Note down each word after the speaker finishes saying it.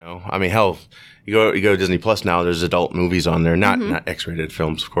now. I mean, hell, you go to Disney Plus now. There's adult movies on there, not X-rated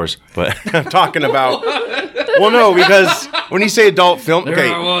films, of course. But I'm talking about. Well, no, because when you say adult film, There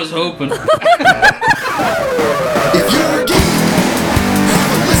okay. I was hoping. If you're a geek,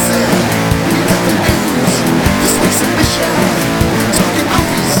 have a listen. We got the news. This week's edition. We're talking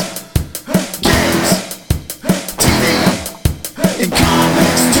movies, games, TV, and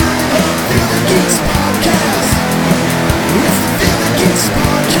comics. Turn it up, Feel the Geeks podcast. It's the Feel the Geeks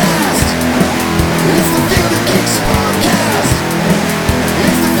podcast. It's the Feel the Geeks podcast.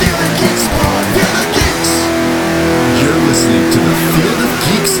 It's the Feel the Geeks pod. Feel the Geeks. You're listening to the Feel the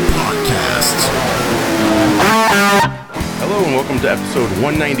Geeks podcast. Hello and welcome to episode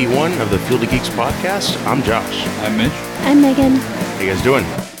 191 of the Field of Geeks podcast. I'm Josh. I'm Mitch. I'm Megan. How you guys doing?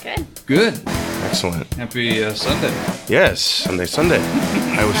 Good. Good. Excellent. Happy Sunday. Yes, Sunday.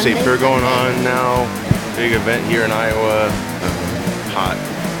 Iowa State Fair going on now. Big event here in Iowa. Hot.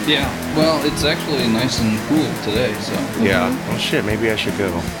 Yeah. Well, it's actually nice and cool today, so. Yeah. Oh shit, maybe I should go.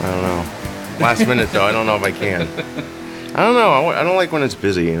 I don't know. Last minute though, I don't know if I can. I don't know. I don't like when it's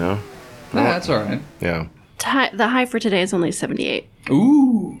busy, you know? Nah, that's all right. Yeah. The high for today is only 78.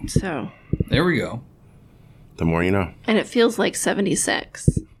 Ooh. So, There we go. The more you know. and it feels like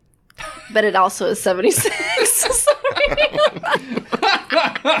 76. But it also is 76. Sorry.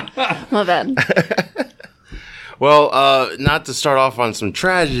 My bad. Well, not to start off on some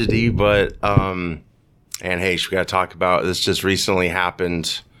tragedy, but and hey, we got to talk about this. Just recently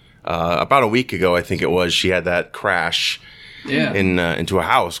happened about a week ago, I think it was. She had that crash Yeah. into a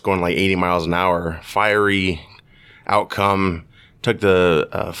house going like 80 miles an hour. Fiery outcome. Took the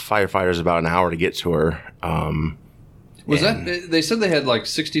firefighters about an hour to get to her. Was that, they said they had like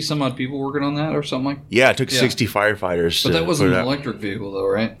 60 some odd people working on that or something like that? Yeah, it took Yeah. 60 firefighters. But to that wasn't put it an out. electric vehicle though,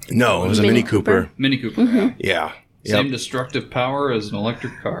 right? No, it was a Mini Cooper. Mini Cooper. Yeah. Same Yep. destructive power as an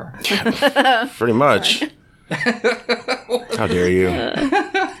electric car. Pretty much. How dare you?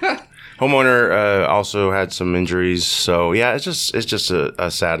 Homeowner also had some injuries, so yeah, it's just a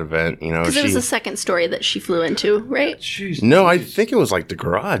sad event, you know. Because it was the second story that she flew into, right? Jeez. No, I think it was like the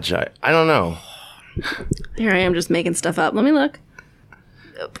garage. I don't know. Here I am just making stuff up. Let me look.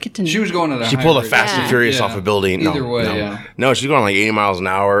 Oh, continue. She was going at a She high pulled a rate. Fast and Yeah. Furious Yeah. off a building. Either way, no. yeah. No, she's going like 80 miles an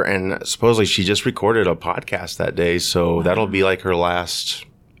hour, and supposedly she just recorded a podcast that day, so that'll be like her last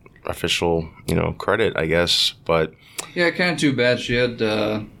official, credit, I guess. But Yeah, kind of too bad. She had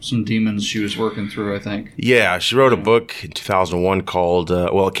some demons she was working through, I think. yeah, she wrote a book in 2001 called,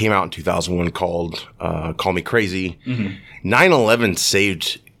 it came out in 2001 called Call Me Crazy. 9/11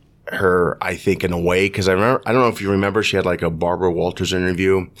 saved her, I think, in a way, because I don't know if you remember, she had like a Barbara Walters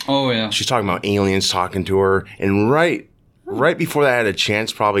interview. Oh, yeah. She's talking about aliens talking to her, and right before that, I had a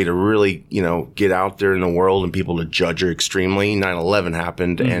chance probably to really, get out there in the world and people to judge her extremely. 9/11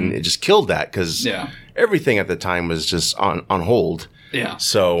 happened, and it just killed that because Yeah. everything at the time was just on hold. Yeah.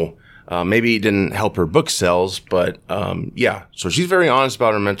 So maybe it didn't help her book sales, but yeah. So she's very honest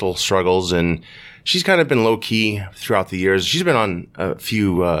about her mental struggles, and she's kind of been low key throughout the years. She's been on a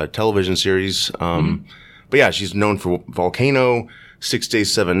few television series, but yeah, she's known for Volcano, 6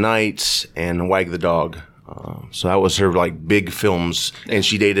 Days, 7 Nights, and Wag the Dog. So that was her like big films, and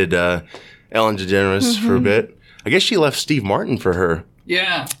she dated Ellen DeGeneres for a bit. I guess she left Steve Martin for her.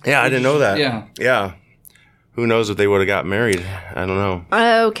 Yeah. Yeah, I didn't know that. Yeah. Yeah. Who knows if they would have got married? I don't know.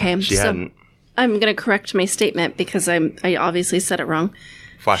 Okay. She so hadn't. I'm going to correct my statement because I obviously said it wrong.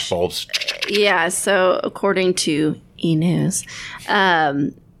 Flashbulbs. Yeah, so according to E! News,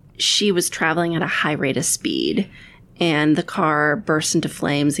 she was traveling at a high rate of speed, and the car burst into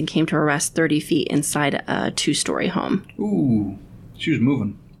flames and came to a rest 30 feet inside a 2-story home. Ooh. She was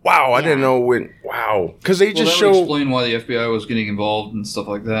moving. Wow, I didn't know when. Wow. Because they Well, just that would show. explain why the FBI was getting involved and stuff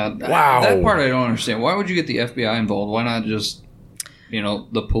like that. Wow. That part I don't understand. Why would you get the FBI involved? Why not just,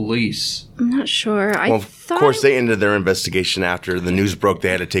 the police? I'm not sure. Well, of course, they ended their investigation after the news broke. They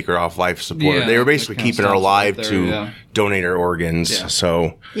had to take her off life support. Yeah, they were that basically kinda keeping her stops alive right there, to yeah. donate her organs. Yeah.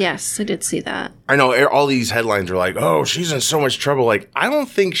 So Yes, I did see that. I know all these headlines are like, "Oh, she's in so much trouble." Like, I don't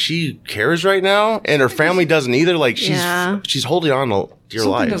think she cares right now, and her family doesn't either. Like, she's holding on to your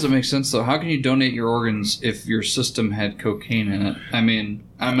Something life. doesn't make sense, though. How can you donate your organs if your system had cocaine in it? I mean,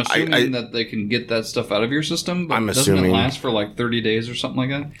 I'm assuming that they can get that stuff out of your system, but doesn't it last for like 30 days or something like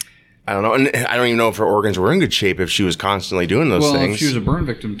that? I don't know. And I don't even know if her organs were in good shape if she was constantly doing those Well, things. if she was a burn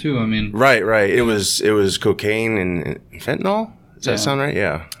victim, too, I mean... Right. It was cocaine and fentanyl? Does that sound right?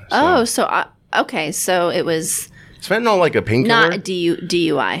 Yeah. Okay, so it was Is fentanyl like a painkiller? not a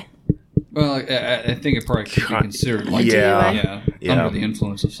DUI. Well, I think it probably could be considered like Yeah. under the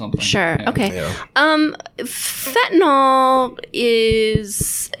influence of something. Sure. Yeah. Okay. Yeah. Fentanyl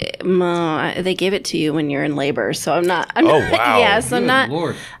is they give it to you when you're in labor, so I'm not. Oh, wow. Yeah, so Good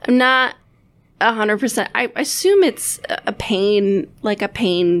Lord. I'm not 100%. I assume it's a pain, like a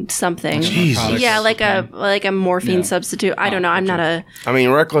pain something. Jesus. Yeah, like a morphine Yeah. substitute. I don't know. I'm not a. I mean,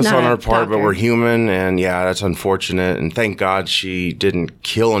 reckless Not on a our part, but doctor. we're human, and yeah, that's unfortunate. And thank God she didn't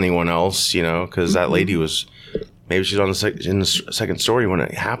kill anyone else, because that lady was. Maybe she's on in the second story when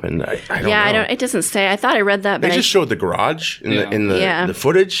it happened. I don't know. Yeah, I don't. It doesn't say. I thought I read that, They but just showed the garage in the Yeah. the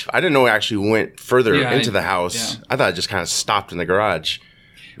footage. I didn't know it actually went further Yeah, into the house. yeah. I thought it just kind of stopped in the garage.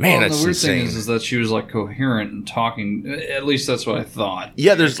 Man, Well, that's the weird insane. thing is that she was like coherent and talking. At least that's what I thought.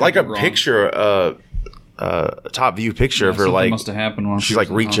 Yeah, there's like a Wrong. picture, a top view picture of her, Something like must have happened when she's she like was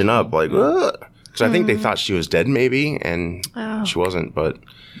in the reaching up, hospital. like because I think they thought she was dead, maybe, and Oh. she wasn't. But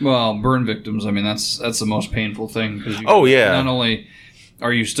Well, burn victims. I mean, that's the most painful thing because Oh, yeah. not only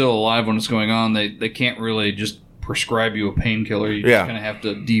are you still alive when it's going on, they can't really just prescribe you a painkiller. You Yeah. just kind of have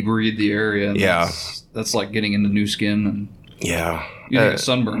to debride the area. And Yeah. that's like getting into new skin, and yeah, you think a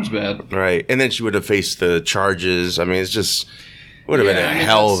sunburn's bad. right. And then she would have faced the charges. I mean, it's just would have been a I mean,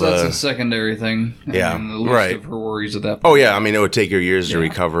 hell of that's a. a secondary thing. Yeah, I mean, the least right. of her worries at that point. Oh yeah, I mean, it would take her years to Yeah.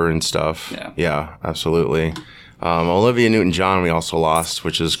 recover and stuff. Yeah. Absolutely. Olivia Newton-John we also lost,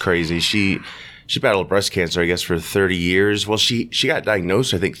 which is crazy. She battled breast cancer, I guess, for 30 years. Well, she got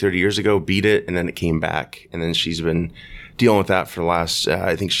diagnosed, I think, 30 years ago, beat it, and then it came back. And then she's been dealing with that for the last,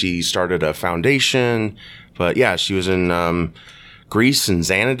 I think she started a foundation. But yeah, she was in Grease and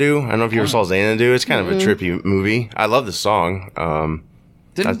Xanadu. I don't know if you ever saw Xanadu. It's kind of a trippy movie. I love the song.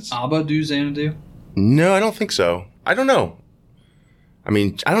 Didn't ABBA do Xanadu? No, I don't think so. I don't know. I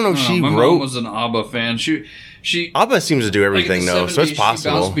mean, I don't know if she My wrote. mom was an ABBA fan. She ABBA seems to do everything, like in the though, so it's 70s, She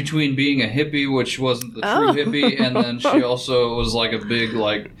possible. bounced between being a hippie, which wasn't the true Oh. hippie, and then she also was like a big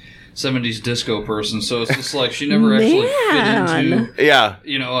like 70s disco person. So it's just like she never actually fit into Yeah.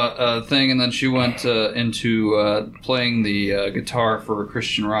 a thing, and then she went into playing the guitar for a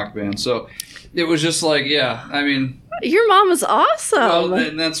Christian rock band. So it was just like, yeah, I mean. Your mom was awesome. Well,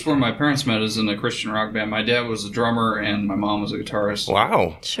 and that's where my parents met, is in a Christian rock band. My dad was a drummer, and my mom was a guitarist.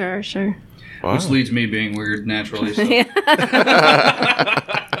 Wow. Sure. Wow. Which leads me being weird naturally. So.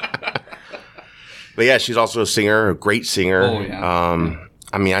 But yeah, she's also a singer, a great singer. Oh, yeah.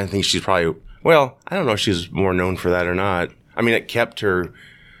 I mean, I think she's probably, well, I don't know if she's more known for that or not. I mean, it kept her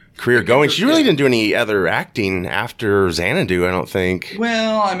career going. She really didn't do any other acting after Xanadu, I don't think.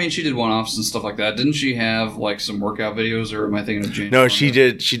 Well, I mean, she did one-offs and stuff like that. Didn't she have like some workout videos, or am I thinking of James? No, Bond? she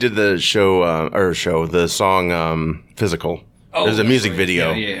did the the song Physical. Oh, There's a that's music right.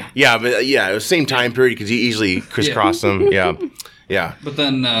 video. Yeah. Yeah, but yeah, it was same time period because you easily crisscross them. Yeah. Yeah. But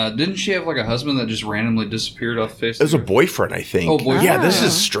then, didn't she have like a husband that just randomly disappeared off the face? It was a of the earth? boyfriend, I think. Oh, boyfriend. Yeah, this Ah.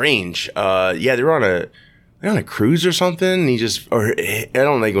 is strange. Yeah, they were on a cruise or something. And he just, or I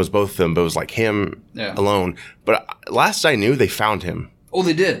don't think it was both of them, but it was like him Yeah. alone. But last I knew, they found him. Oh,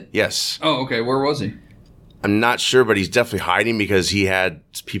 they did. Yes. Oh, okay. Where was he? I'm not sure, but he's definitely hiding because he had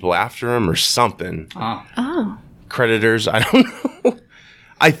people after him or something. Ah, Oh. Creditors, I don't know.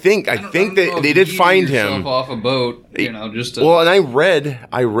 I think I don't that know if they did you find yourself him. off a boat. Just to, Well, and I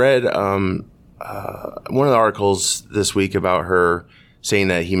read one of the articles this week about her saying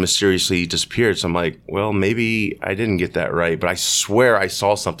that he mysteriously disappeared. So I'm like, well, maybe I didn't get that right, but I swear I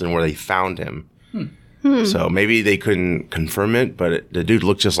saw something where they found him. So maybe they couldn't confirm it, but the dude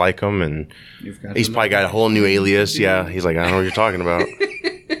looked just like him, and you've got he's to probably got a whole new alias. Yeah, he's like, I don't know what you're talking about.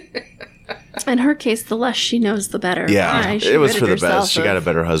 In her case, the less she knows, the better. Yeah, She it was rid for the herself best. She got a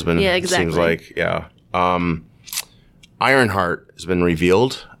better husband. Yeah, it Seems exactly. like, yeah. Ironheart has been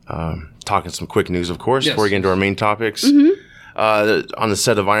revealed. Talking some quick news, of course, Yes. before we get into our main topics. On the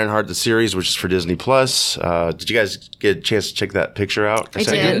set of Ironheart, the series, which is for Disney Plus. Did you guys get a chance to check that picture out? I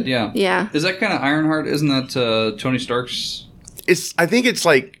sent you? did. Yeah. Yeah. Is that kind of Ironheart? Isn't that Tony Stark's? I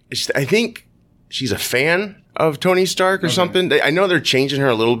think she's a fan of Tony Stark or something. I know they're changing her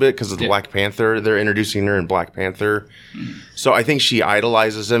a little bit because of the Yeah. Black Panther. They're introducing her in Black Panther. So I think she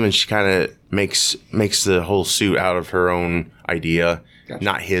idolizes him and she kind of makes the whole suit out of her own idea. Gotcha.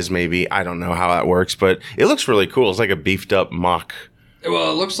 Not his, maybe. I don't know how that works, but it looks really cool. It's like a beefed up mock.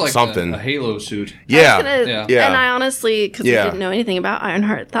 Well, it looks like Something. a Halo suit. Yeah. Gonna- Yeah. And I honestly, because Yeah. I didn't know anything about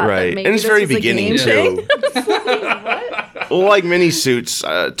Ironheart, thought Right. that maybe And it's this very was a beginning, game too. thing. Well, like many suits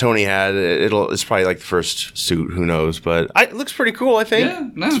Tony had, it's probably like the first suit. Who knows? But it looks pretty cool. I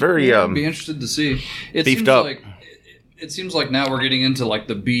think it's very I'd be interested to see. It beefed seems up. Like, it seems like now we're getting into like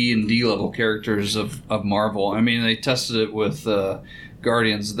the B and D level characters of Marvel. I mean, they tested it with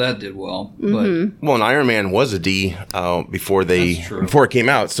Guardians. That did well, but Well, and Iron Man was a D before That's true. it came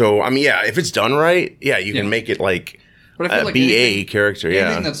out. So I mean, yeah, if it's done right, yeah, you Yeah. can make it like But I feel like BA character,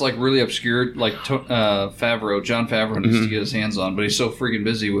 anything that's like really obscure, like Jon Favreau needs to get his hands on, but he's so freaking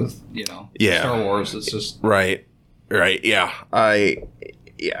busy with Star Wars. It's just right, yeah.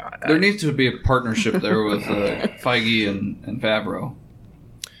 There needs to be a partnership there with Feige and Favreau.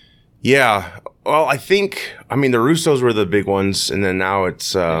 Yeah, well, I mean, the Russos were the big ones, and then now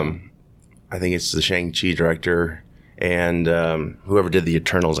it's, I think it's the Shang-Chi director and whoever did the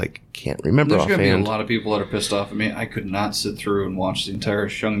Eternals. I can't remember offhand. There's going to be a lot of people that are pissed off at me. I could not sit through and watch the entire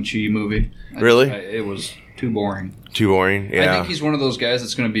Shang-Chi movie. Really? It was too boring. Too boring, yeah. I think he's one of those guys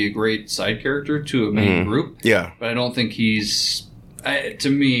that's going to be a great side character to a main group. Yeah. But I don't think he's... to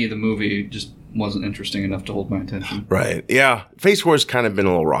me, the movie just wasn't interesting enough to hold my attention. Right. Yeah. Phase 4's kind of been a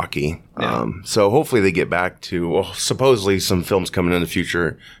little rocky. Yeah. So hopefully they get back to, well, supposedly some films coming in the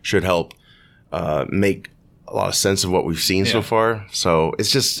future should help make a lot of sense of what we've seen so far. So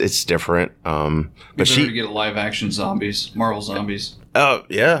it's different. But better to get live action zombies, Marvel zombies. Oh,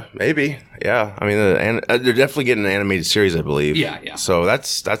 yeah, maybe. Yeah. I mean, they're definitely getting an animated series, I believe. Yeah. So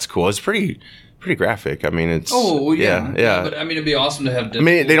that's cool. It's pretty graphic. I mean, it's... Oh, well, yeah. But, I mean, it'd be awesome to have... I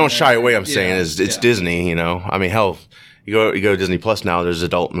mean, they don't shy away, I'm saying. It's Disney, I mean, hell, you go to Disney Plus now, there's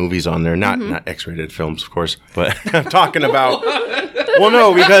adult movies on there. Not X-rated films, of course, but I'm talking about... Well,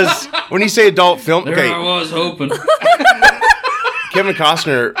 no, because when you say adult film... There I was hoping. Kevin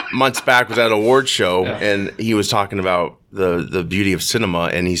Costner, months back, was at an award show, and he was talking about the beauty of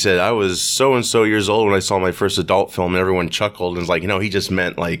cinema, and he said, I was so-and-so years old when I saw my first adult film, and everyone chuckled, and was like, he just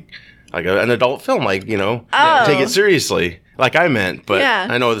meant, like an adult film, take it seriously, like I meant. But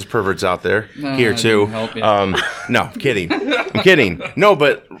I know there's perverts out there here too. No, I'm kidding. No,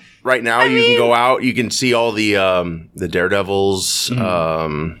 but right now you can go out, you can see all the Daredevils.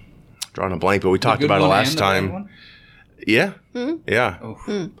 Drawing a blank, but we talked about it last time. Yeah, yeah.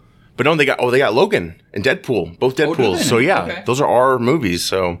 But no, they got Logan and Deadpool, both Deadpools. So those are our movies.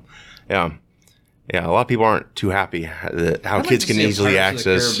 So yeah. Yeah, a lot of people aren't too happy how kids can easily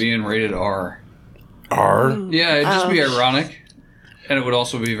access. Caribbean rated R. R? Yeah, it'd just be ironic, and it would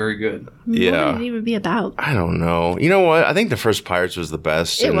also be very good. Yeah. What would it even be about? I don't know. You know what? I think the first Pirates was the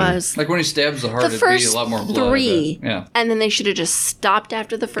best. It was. Like when he stabs the heart, it'd be a lot more blood. Yeah. And then they should have just stopped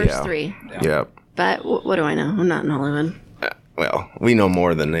after the first three. Yeah. But what do I know? I'm not in Hollywood. Well, we know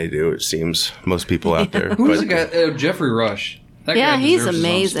more than they do, it seems. Most people out there. Who's the guy? Jeffrey Rush. That guy he's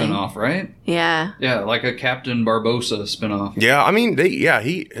amazing. Spinoff, right? Yeah. Yeah, like a Captain Barbossa spinoff. Yeah, I mean,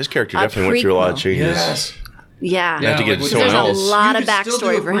 his character definitely went through a lot of changes. Yes. Yeah. You have to get there's someone else. a lot of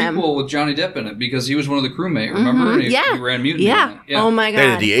backstory for him. With Johnny Depp in it because he was one of the crewmates. Remember? And he ran mutiny. Yeah. Oh my god. They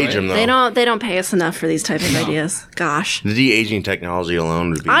had to de-age him though. They don't pay us enough for these type of ideas. Gosh. The de-aging technology alone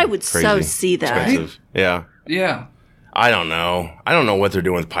would be. I would crazy. so see that. Expensive. Yeah. Yeah. I don't know. I don't know what they're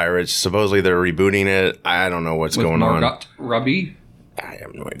doing with Pirates. Supposedly they're rebooting it. I don't know what's going on. Margot Robbie? I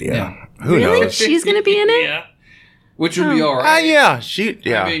have no idea. Yeah. Who knows? She's going to be in it? Yeah. Which would be all right. Yeah.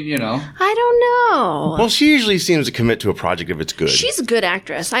 I mean, I don't know. Well, she usually seems to commit to a project if it's good. She's a good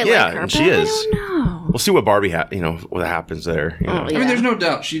actress. I like her, but she is. I don't know. We'll see what Barbie, what happens there. I mean, there's no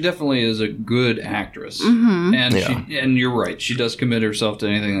doubt she definitely is a good actress, and and you're right. She does commit herself to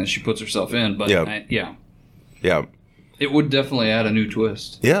anything that she puts herself in. But yeah. It would definitely add a new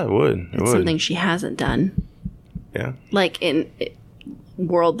twist. Yeah, it would. It would. Something she hasn't done. Yeah. Like in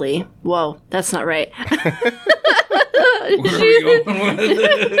worldly. Whoa, that's not right. Where are we going with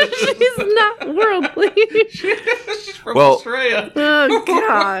it? She's not worldly. She's from Australia. Oh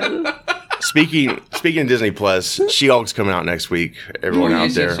God. Speaking of Disney Plus, She-Hulk's coming out next week. Everyone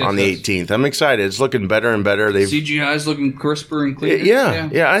out there on the 18th. I'm excited. It's looking better and better. CGI's looking crisper and cleaner.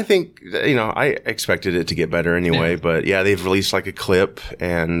 Yeah. I think I expected it to get better anyway, but they've released like a clip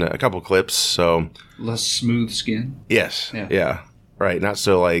and a couple clips, so less smooth skin. Yes. Yeah. Right, not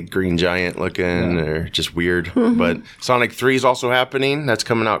so like Green Giant looking or just weird. But Sonic 3 is also happening. That's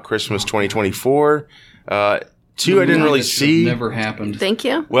coming out Christmas 2024. 2 I didn't really see. Never happened. Thank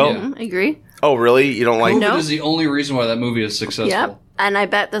you. Well, I agree. Oh, really? You don't like? COVID is the only reason why that movie is successful. Yep. And I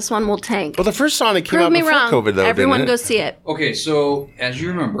bet this one will tank. Well, the first Sonic came Prove out me before wrong. COVID, though. Everyone go see it. Okay, so as you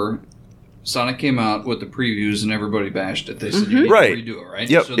remember, Sonic came out with the previews and everybody bashed it. They said you need to redo it, right?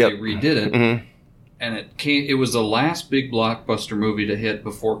 Yep. So they redid it. And it was the last big blockbuster movie to hit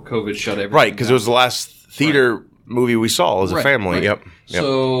before COVID shut everything down. Right, because it was the last theater movie we saw as a family. Right. Yep.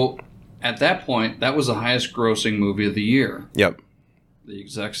 So at that point, that was the highest grossing movie of the year. Yep. The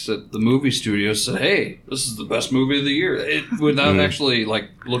execs at the movie studio said, hey, this is the best movie of the year. Without actually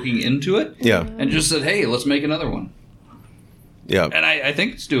looking into it. Yeah. And just said, hey, let's make another one. Yeah. And I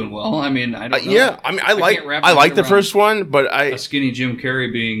think it's doing well. I mean, I don't know. Yeah, I mean, I like the first one, but a skinny Jim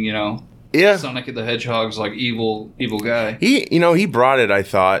Carrey being, Yeah. Sonic the Hedgehog's like evil guy. He brought it. I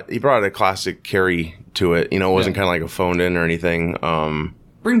thought he brought a classic carry to it. It wasn't kind of like a phoned in or anything.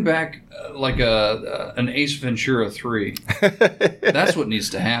 Bring back like an Ace Ventura 3. That's what needs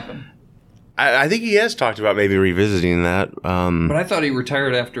to happen. I think he has talked about maybe revisiting that. But I thought he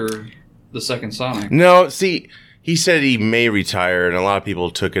retired after the second Sonic. No, see, he said he may retire, and a lot of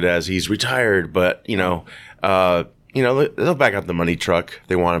people took it as he's retired. But they'll back up the money truck.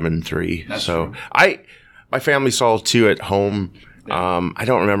 They want him in 3. That's so true. my family saw 2 at home. I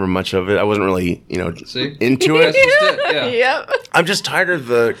don't remember much of it. I wasn't really, into it. Yeah. Yep. I'm just tired of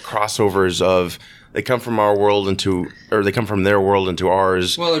the crossovers of they come from our world they come from their world into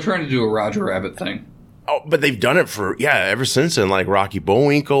ours. Well, they're trying to do a Roger Rabbit thing. Oh, but they've done it ever since then. Like Rocky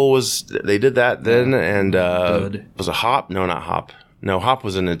Bullwinkle they did that then, and was a Hop? No, not Hop. No, Hop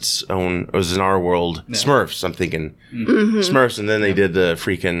was in its own. It was in our world. Yeah. Smurfs, I'm thinking. Mm-hmm. Smurfs, and then they did the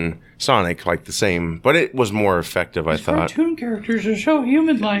freaking Sonic, like the same, but it was more effective, I thought. Cartoon characters are so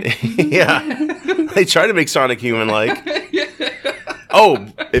human-like. Yeah, they try to make Sonic human-like. Yeah. Oh,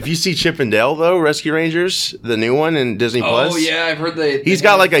 if you see Chip and Dale though, Rescue Rangers, the new one in Disney Plus. Oh yeah, I've heard he's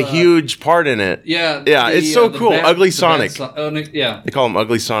got like a huge part in it. Yeah, it's so cool. Ugly Sonic. Yeah, they call him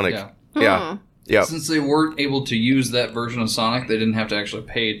Ugly Sonic. Yeah. Yeah. Since they weren't able to use that version of Sonic, they didn't have to actually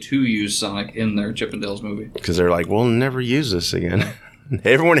pay to use Sonic in their Chip and Dale's movie. Because they're like, we'll never use this again.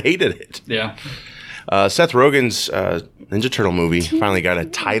 Everyone hated it. Yeah. Seth Rogen's Ninja Turtle movie finally got a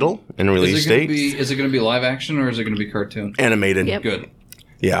title and release date. Is it going to be live action or is it going to be cartoon? Animated. Yep. Good.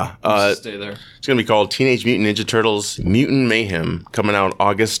 Yeah. Stay there. It's going to be called Teenage Mutant Ninja Turtles Mutant Mayhem, coming out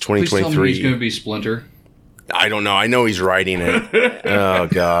August 2023. Please tell me he's going to be Splinter. I don't know. I know he's writing it. Oh,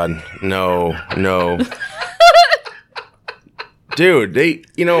 God. No. Dude,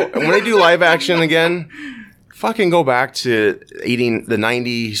 when they do live action again, fucking go back to eating the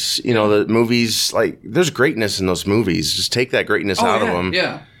 90s, the movies. Like, there's greatness in those movies. Just take that greatness out of them.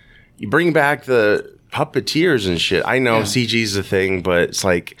 Yeah. You bring back the puppeteers and shit. I know CG's a thing, but it's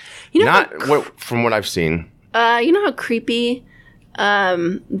like, from what I've seen. You know how creepy...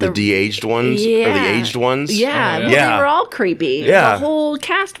 the de-aged ones? Yeah. Or the aged ones? Yeah. Oh, Well, they were all creepy. Yeah. The whole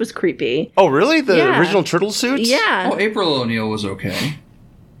cast was creepy. Oh, really? The original turtle suits? Yeah. Oh, April O'Neil was okay.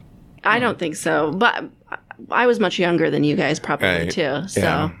 I don't think so. But I was much younger than you guys probably, too.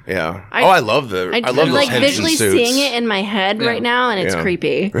 So. Yeah. I love those like Henson visually suits. seeing it in my head right now, and it's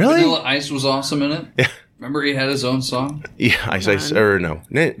creepy. Really? Vanilla Ice was awesome in it. Yeah. Remember he had his own song? Yeah. Go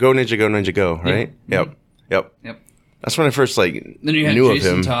Ninja, go, right? Yeah. Yep. That's when I first then you had knew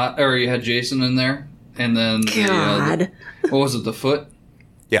Jason of him. you had Jason in there, and then what was it? The Foot.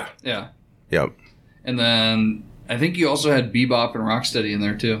 Yeah. Yeah. Yep. And then I think you also had Bebop and Rocksteady in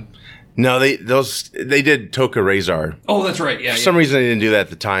there too. No, they did Toka Razor. Oh, that's right. Yeah. For some reason, they didn't do that at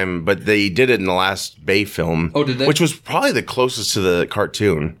the time, but they did it in the last Bay film. Oh, did they? Which was probably the closest to the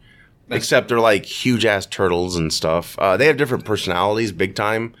cartoon. Except they're like huge ass turtles and stuff. They have different personalities, big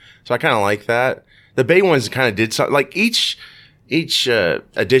time. So I kind of like that. The Bay ones kind of did something like each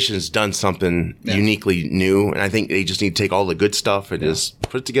edition's done something uniquely new, and I think they just need to take all the good stuff and just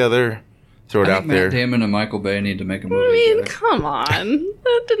put it together, throw it out there. Matt Damon and Michael Bay need to make a movie. I mean, together. come on,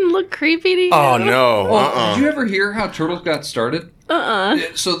 that didn't look creepy to you. Oh no! Did you ever hear how Turtles got started?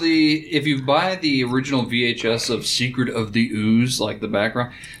 So if you buy the original VHS of Secret of the Ooze, like the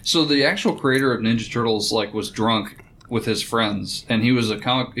background, so the actual creator of Ninja Turtles was drunk with his friends, and he was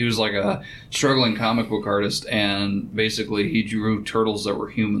like a struggling comic book artist, and basically he drew turtles that were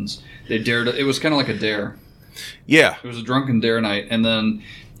humans. It was kind of like a dare. Yeah. It was a drunken dare night, and then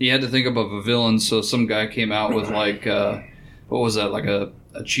he had to think of a villain, so some guy came out with what was that, like a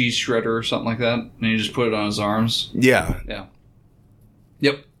cheese shredder or something like that, and he just put it on his arms. Yeah. Yeah.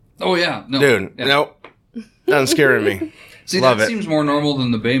 Yep. Oh yeah. No. Dude, nope. Doesn't scare me. See, that seems more normal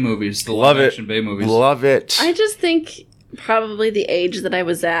than the Bay movies, the live-action Bay movies. Love it. I just think probably the age that I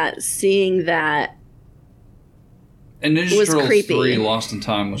was at, seeing that and Ninja was Turtles creepy. 3 Lost in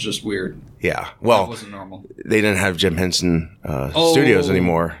Time was just weird. Yeah. Well, that wasn't normal. They didn't have Jim Henson Studios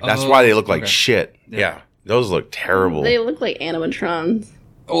anymore. That's why they look like shit. Yeah. Those look terrible. They look like animatrons.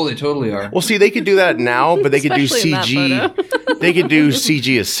 Oh, they totally are. Well, see, they could do that now, but they could do CG. They could do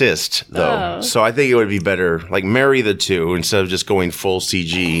CG assist, though. Oh. So I think it would be better, like, marry the two instead of just going full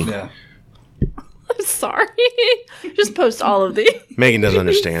CG. Yeah. I'm sorry. Just post all of these. Megan doesn't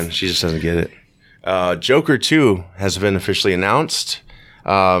understand. She just doesn't get it. Joker 2 has been officially announced.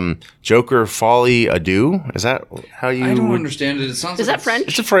 Joker Folly Adieu. Is that how you... I don't understand it. It sounds Is like that French?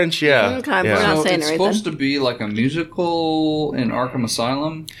 It's a French, yeah. Okay, yeah. we're not So saying it's it right supposed to be like a musical in Arkham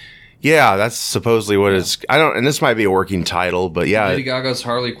Asylum. Yeah, that's supposedly what it's. I don't, and this might be a working title, but yeah, Lady Gaga's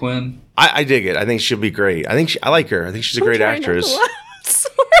Harley Quinn. I dig it. I think she'll be great. I like her. I think she's a great actress.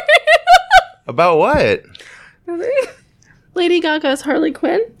 Sorry. About what? Lady Gaga's Harley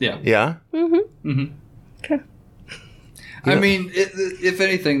Quinn? Yeah. Yeah. Okay. I mean, if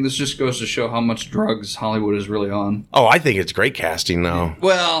anything, this just goes to show how much drugs Hollywood is really on. Oh, I think it's great casting, though.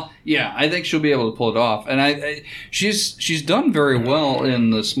 Well, yeah, I think she'll be able to pull it off, and she's done very well in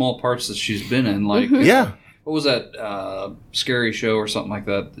the small parts that she's been in. Like, Yeah. what was that scary show or something like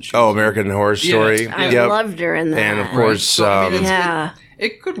that? She Oh, was in? American Horror Story. Yeah. I Yep. loved her in that. And of Right. course, So, I mean, yeah.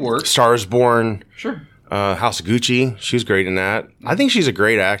 It could work. Stars Born, Sure. House of Gucci. She was great in that. I think she's a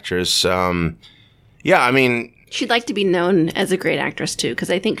great actress. Yeah, I mean, She'd like to be known as a great actress, too, because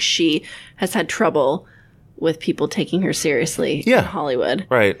I think she has had trouble with people taking her seriously Yeah. in Hollywood.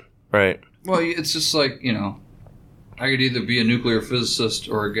 right. Well, it's just like, I could either be a nuclear physicist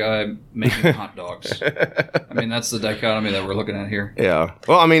or a guy making hot dogs. I mean, that's the dichotomy that we're looking at here. Yeah.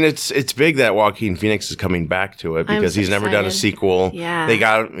 Well, I mean, it's big that Joaquin Phoenix is coming back to it because he's never done a excited. sequel. Yeah. He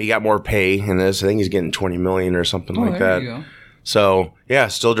got more pay in this. I think he's getting $20 million or something like there that. you go. So yeah,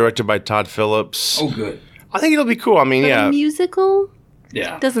 still directed by Todd Phillips. Oh, good. I think it'll be cool. I mean, But yeah, a musical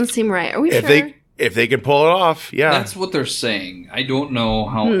Yeah. doesn't seem right. Are we if sure? they can pull it off, yeah. That's what they're saying. I don't know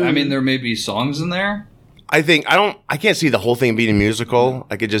how. I mean, there may be songs in there. I can't see the whole thing being a musical.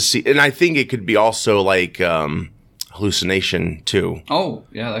 I could just see, and I think it could be also like hallucination too. Oh,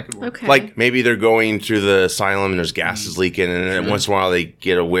 yeah, that could work. Okay. Like maybe they're going through the asylum and there's gases leaking, and then once in a while they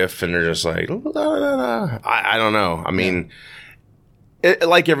get a whiff and they're just like, la, la, la, la. I don't know. I mean,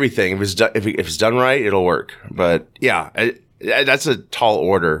 like everything, if it's done right, it'll work. But yeah, that's a tall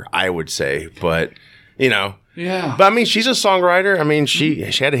order, I would say. But Yeah. but I mean, she's a songwriter. I mean, she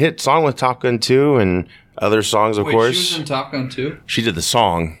had a hit song with Top Gun 2 and other songs, of Wait, course. she was in Top Gun 2? She did the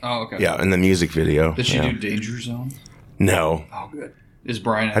song. Oh, okay. Yeah, in the music video. Did she Yeah. do Danger Zone? No. Oh, good. Is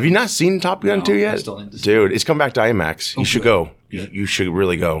Brian... Have you not seen Top Gun No, 2 I yet? still need to see Dude, it's come back to IMAX. You should good. go. You should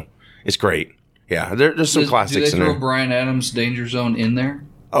really go. It's great. Yeah, there's some classics do in they throw there. Brian Adams' Danger Zone in there?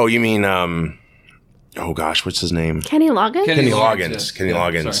 Oh, you mean, oh gosh, what's his name? Kenny Loggins? Kenny Loggins. yes. Kenny Yeah,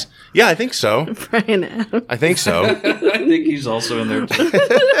 Loggins. sorry. Yeah, I think so. Brian Adams. I think so. I think he's also in there, too.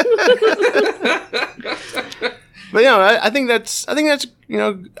 But yeah, I think that's I think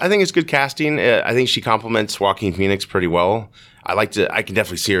it's good casting. I think she complements Joaquin Phoenix pretty well. I can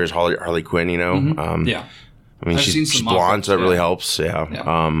definitely see her as Harley Quinn. Yeah. I mean, I've seen she's some blonde, so that mock-ups, really yeah. helps. Yeah.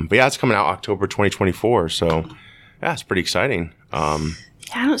 Yeah. But yeah, it's coming out October 2024. So yeah, it's pretty exciting. Yeah,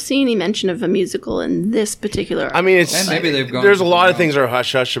 I don't see any mention of a musical in this particular. I mean, it's And maybe they've gone there's a lot of somewhere things that are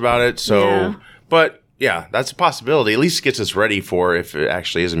hush hush about it. So, Yeah. but yeah, that's a possibility. At least gets us ready for if it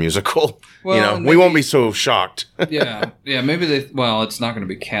actually is a musical. Well, we maybe- won't be so shocked. Yeah, maybe they... Well, it's not going to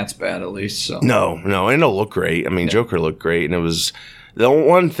be Cat's bad, at least, so... No, and it'll look great. I mean, Joker looked great, and it was the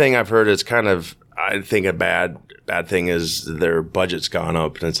one thing I've heard is kind of I think a bad thing is their budget's gone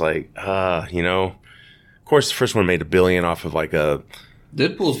up, and it's like, Of course, the first one made $1 billion off of like a.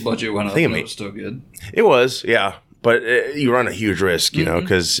 Deadpool's budget went up, think it but it made- was still good. It was, yeah, but you run a huge risk,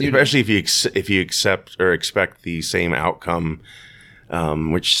 because You do. especially if you accept or expect the same outcome,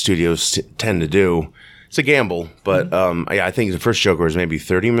 which studios tend to do. It's a gamble, but yeah, I think the first Joker was maybe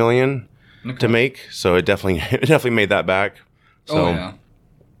 $30 million to make, so it definitely made that back. So, Oh, yeah.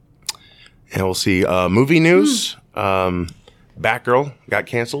 and we'll see. Movie news. Batgirl got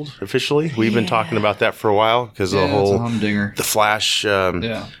canceled officially. We've been talking about that for a while because of Yeah, the it's a whole humdinger. the Flash.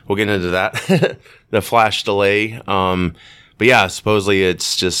 Yeah. We'll get into that. The Flash delay. But yeah, supposedly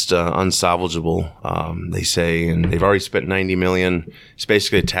it's just unsalvageable. They say, and they've already spent $90 million. It's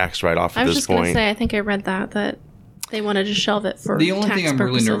basically a tax write-off I at was this just going to point. say, I think I read that they wanted to shelve it for The only tax thing I'm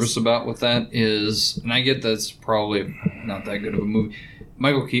really purposes. nervous about with that is, and I get that's probably not that good of a movie.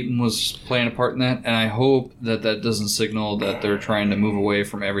 Michael Keaton was playing a part in that, and I hope that doesn't signal that they're trying to move away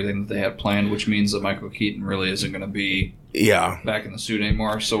from everything that they had planned, which means that Michael Keaton really isn't going to be Yeah, back in the suit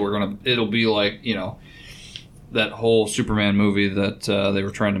anymore. So it'll be like, that whole Superman movie that they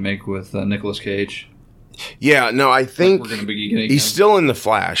were trying to make with Nicolas Cage. yeah. No, I think We're going to be getting he's still in the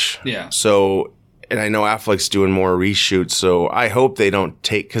Flash. Yeah. So, and I know Affleck's doing more reshoots. So I hope they don't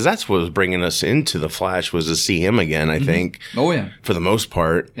take, because that's what was bringing us into the Flash, was to see him again. I think Oh yeah, for the most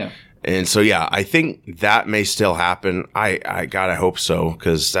part. yeah. And so, yeah, I think that may still happen. I hope so,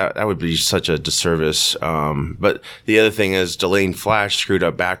 because that would be such a disservice. But the other thing is, delaying Flash screwed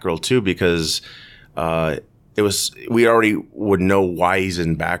up Batgirl too, because we already would know why he's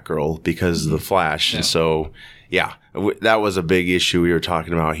in Batgirl because of the Flash, and so yeah, that was a big issue we were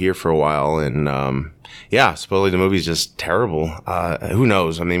talking about here for a while. And yeah, supposedly the movie's just terrible. Who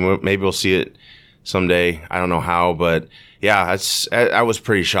knows? I mean, maybe we'll see it someday. I don't know how, but yeah, that was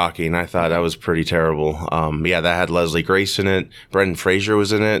pretty shocking. I thought that was pretty terrible. Yeah, that had Leslie Grace in it. Brendan Fraser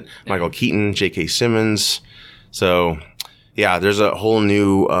was in it. Michael Keaton, J.K. Simmons. So yeah, there's a whole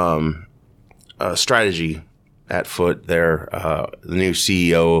new strategy at foot there. The new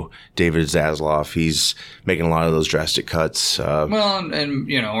CEO, David Zaslav, he's making a lot of those drastic cuts. Well, and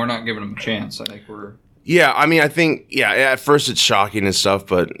we're not giving him a chance. I think we're... Yeah, I mean, I think, yeah, at first it's shocking and stuff,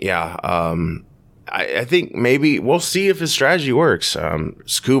 but yeah, I think maybe we'll see if his strategy works.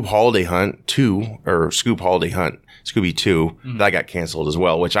 Scoob Holiday Hunt 2, or Scoob Holiday Hunt, Scooby 2, that got canceled as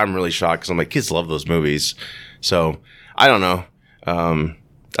well, which I'm really shocked because I'm like, kids love those movies. So, I don't know.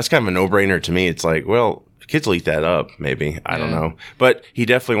 That's kind of a no-brainer to me. It's like, well, kids will eat that up, maybe. I don't know. But he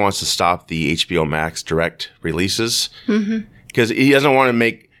definitely wants to stop the HBO Max direct releases because he doesn't want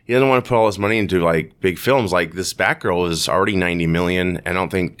to put all his money into like big films. Like this Batgirl is already $90 million, and I don't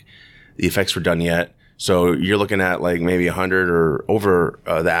think the effects were done yet. So you're looking at like maybe 100 or over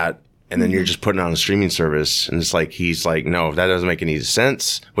that, and then you're just putting it on a streaming service. And it's like, he's like, no, that doesn't make any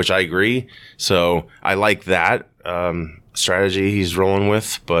sense, which I agree. So I like that strategy he's rolling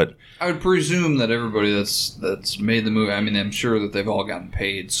with, but I would presume that everybody that's made the movie, I mean, I'm sure that they've all gotten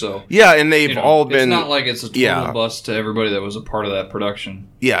paid. So yeah, and they've all been. It's not like it's a total bust to everybody that was a part of that production.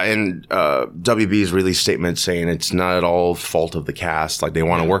 Yeah, and WB's release statement saying it's not at all fault of the cast. Like they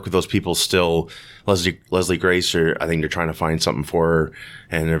want to work with those people still. Leslie Grace, or I think they're trying to find something for her,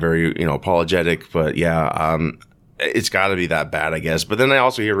 and they're very apologetic. But yeah, it's got to be that bad, I guess. But then I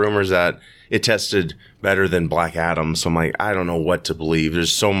also hear rumors that it tested better than Black Adam. So I'm like, I don't know what to believe.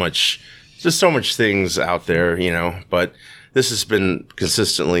 There's so much things out there, but this has been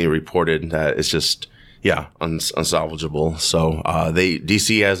consistently reported that it's just, unsalvageable. So,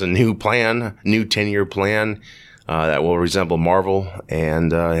 DC has a new 10-year plan, that will resemble Marvel,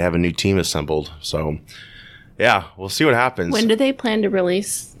 and, they have a new team assembled. So yeah, we'll see what happens. When do they plan to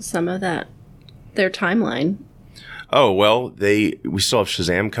release some of that, their timeline? Oh, well, we still have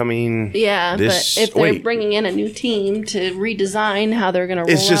Shazam coming. Yeah, but if they're bringing in a new team to redesign how they're going to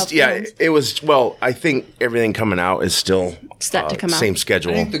roll out films. It was, well, I think everything coming out is still set to come out. Same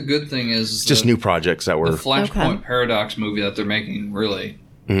schedule. I think the good thing is just new projects that were... The Flashpoint Paradox movie that they're making really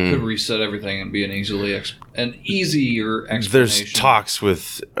could reset everything and be an easier explanation. There's talks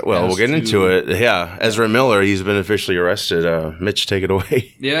with, we'll get into it. Yeah, Ezra Miller, he's been officially arrested. Mitch, take it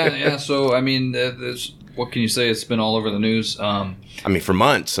away. Yeah, so, I mean, there's... What can you say? It's been all over the news. I mean, for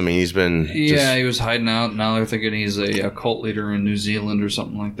months. I mean, he's been... Yeah, he was hiding out. Now they're thinking he's a cult leader in New Zealand or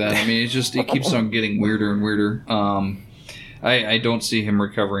something like that. I mean, he keeps on getting weirder and weirder. I don't see him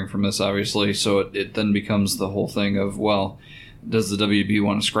recovering from this, obviously. So it then becomes the whole thing of, well, does the WB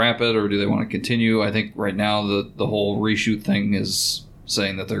want to scrap it or do they want to continue? I think right now the whole reshoot thing is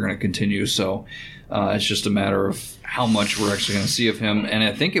saying that they're going to continue. So it's just a matter of how much we're actually going to see of him. And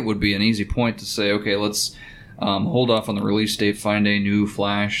I think it would be an easy point to say, okay, let's hold off on the release date, find a new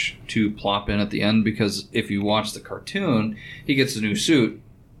Flash to plop in at the end, because if you watch the cartoon, he gets a new suit.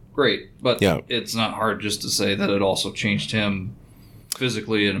 Great. But it's not hard just to say that it also changed him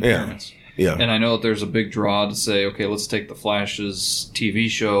physically in appearance. Yeah. And I know that there's a big draw to say, okay, let's take the Flash's TV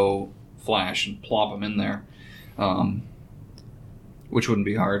show Flash and plop him in there, which wouldn't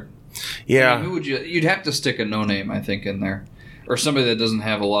be hard. Yeah. I mean, who would you'd have to stick a no-name, I think, in there. Or somebody that doesn't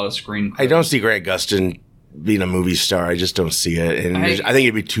have a lot of screen credit. I don't see Grant Gustin being a movie star. I just don't see it. And I think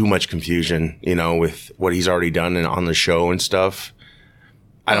it'd be too much confusion, with what he's already done and on the show and stuff.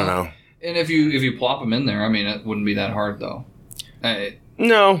 I don't know. And if you plop him in there, I mean, it wouldn't be that hard, though.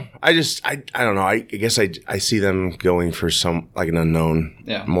 No, I don't know. I guess I see them going for some, like an unknown,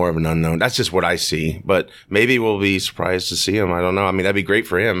 more of an unknown. That's just what I see. But maybe we'll be surprised to see him. I don't know. I mean, that'd be great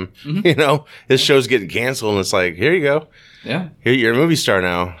for him. Mm-hmm. His show's getting canceled, and it's like, here you go. Yeah. Here, you're a movie star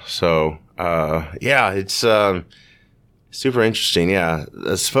now. So, it's super interesting. Yeah.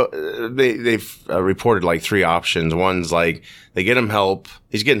 They've reported like 3 options. One's like they get him help.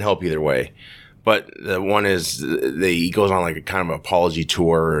 He's getting help either way. But the one is he goes on like a kind of apology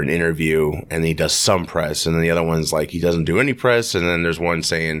tour or an interview, and he does some press. And then the other one's like he doesn't do any press. And then there's one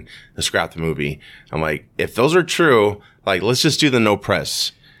saying scrap the movie. I'm like, if those are true, like let's just do the no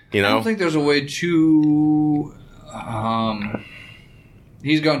press. I don't think there's a way to.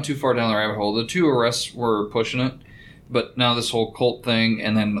 He's gone too far down the rabbit hole. The 2 arrests were pushing it. But now this whole cult thing,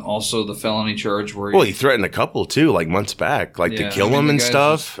 and then also the felony charge where he threatened a couple too, like months back, to kill him and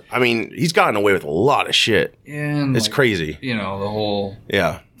stuff. I mean, he's gotten away with a lot of shit. And it's crazy. The whole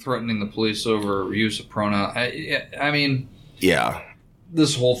threatening the police over use of pronoun. I mean, Yeah.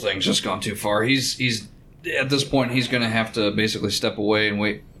 this whole thing's just gone too far. He's at this point, he's going to have to basically step away and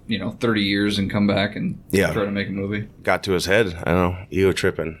wait, 30 years and come back and Yeah. try to make a movie. Got to his head. I don't know. Ego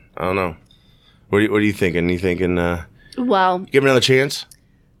tripping. I don't know. What are you thinking? You thinking, Well, give him another chance?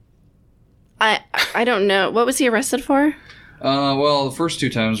 I don't know. What was he arrested for? Well, the first 2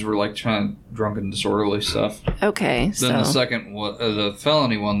 times were like kind of drunken, disorderly stuff. Okay, Then so the second, the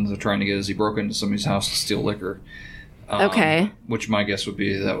felony one they're trying to get is he broke into somebody's house to steal liquor. Okay. Which my guess would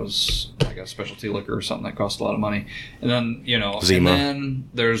be that was like a specialty liquor or something that cost a lot of money. And then, Zima. and then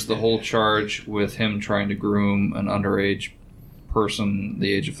there's the whole charge with him trying to groom an underage person,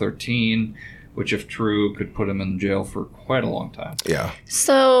 the age of 13, which if true could put him in jail for quite a long time. Yeah.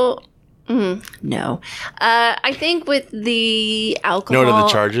 So, no. I think with the alcohol. No to the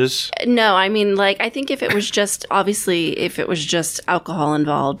charges? No, I mean, I think if it was just, obviously, if it was just alcohol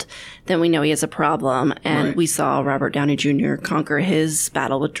involved, then we know he has a problem. And Right. we saw Robert Downey Jr. conquer his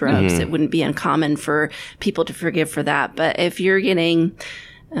battle with drugs. Mm-hmm. It wouldn't be uncommon for people to forgive for that. But if you're getting,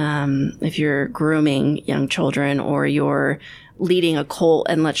 if you're grooming young children or you're leading a cult,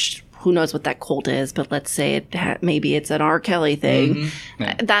 and who knows what that cult is, but let's say maybe it's an R. Kelly thing. Mm-hmm.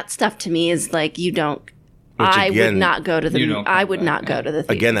 Yeah. That stuff to me is you don't. Which I would again- not go to You the. don't I come would back, not yeah. go to the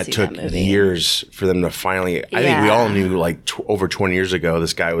theater. Again, to that see took movie. years for them to finally. I think we Yeah. all knew over 20 years ago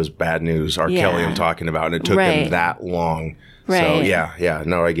this guy was bad news. R. Yeah. Kelly, I'm talking about, and it took Right. them that long. So Right. yeah.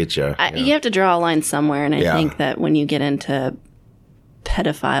 No, I get you. You have to draw a line somewhere, and I Yeah. think that when you get into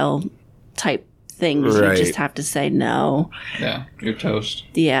pedophile type things, Right. you just have to say no. Yeah, you're toast.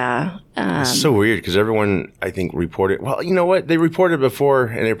 Yeah. It's so weird because everyone, I think, reported. Well, you know what? They reported before,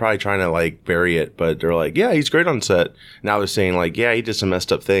 and they're probably trying to bury it. But they're like, "Yeah, he's great on set." Now they're saying "Yeah, he did some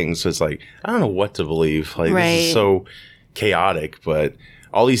messed up things." So it's I don't know what to believe. This Right. is so chaotic. But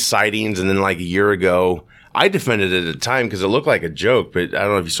all these sightings, and then a year ago, I defended it at the time because it looked like a joke. But I don't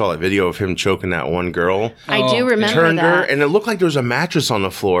know if you saw that video of him choking that one girl. I do Oh, remember Turned her, that. and it looked like there was a mattress on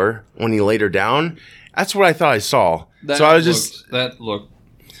the floor when he laid her down. That's what I thought I saw. So I was just. That looked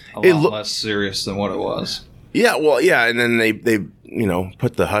a It lot less serious than what it was. Yeah, well, yeah, and then they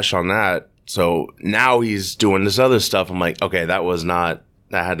put the hush on that. So now he's doing this other stuff. I'm like, okay, that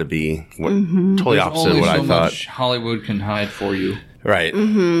had to be totally There's opposite of only what so I thought. much Hollywood can hide for you. Right.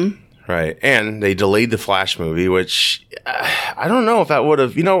 Mm-hmm. Right. And they delayed the Flash movie, which I don't know if that would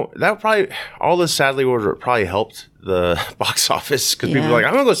have, that probably, all this sadly would have probably helped the box office because people Yeah. are like,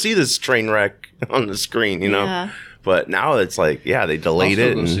 I'm going to go see this train wreck on the screen, Yeah. But now it's they delayed I'll it.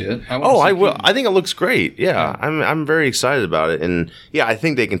 still go and- see it. I will. I think it looks great. Yeah, I'm very excited about it, and yeah, I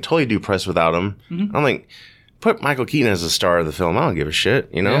think they can totally do press without him. Mm-hmm. I'm like, put Michael Keaton as the star of the film. I don't give a shit,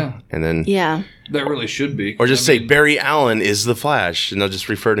 Yeah. And then Yeah. That really should be. or just I say mean, Barry Allen is the Flash, and they'll just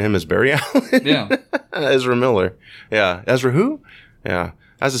refer to him as Barry Allen. Yeah. Ezra Miller. Yeah, Ezra who? Yeah,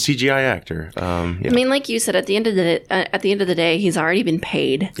 as a CGI actor. Yeah. I mean, like you said, at the end of the day, he's already been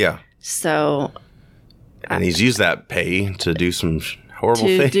paid. Yeah, So and he's used that pay to do some horrible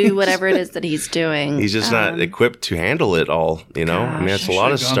to things. do whatever it is that he's doing. He's just not equipped to handle it all. I mean, that's a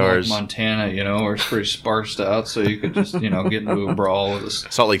lot of Should've gone to, stars. Montana, where it's pretty sparsed out, so you could just, get into a brawl with us.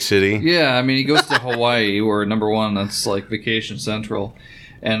 Salt Lake City. Yeah, I mean, he goes to Hawaii, where number one, that's Vacation Central,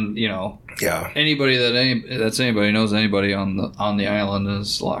 and Yeah. anybody that's anybody knows anybody on the island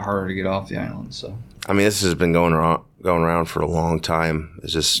is a lot harder to get off the island. So I mean, this has been going around for a long time.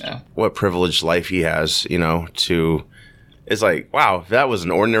 It's just what privileged life he has, to. It's wow, if that was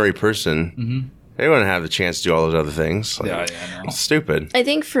an ordinary person, they wouldn't have the chance to do all those other things. I know. It's stupid. I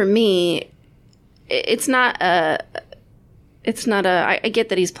think for me, it's not a. I get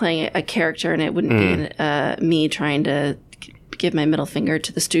that he's playing a character, and it wouldn't be me trying to give my middle finger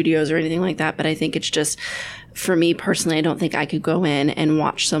to the studios or anything like that. But I think it's just, for me personally, I don't think I could go in and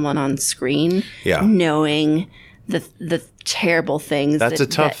watch someone on screen knowing the terrible things That's a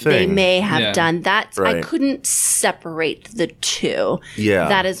tough that they thing. may have Yeah. done. That's I Right. couldn't separate the two. Yeah.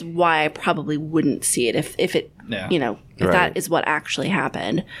 That is why I probably wouldn't see it if it Yeah. if Right. that is what actually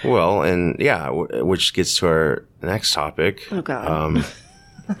happened. Well, and yeah, which gets to our next topic. Oh God.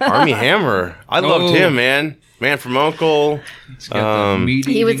 Army Hammer. I loved Oh. him, man. Man from U.N.C.L.E., It's got the meat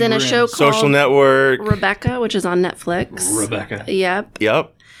He was eating in a grin. show called Social Network. Rebecca, which is on Netflix. Rebecca. Yep.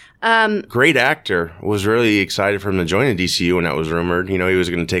 Yep. Great actor. Was really excited for him to join the DCU when that was rumored. He was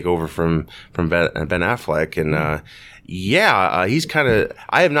going to take over from Ben Affleck, and he's kind of.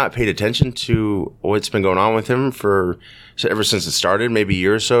 I have not paid attention to what's been going on with him for ever since it started, maybe a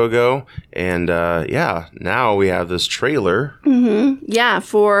year or so ago. And now we have this trailer. Yeah,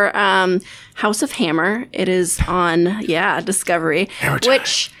 for House of Hammer. It is on, Discovery. Hammer time.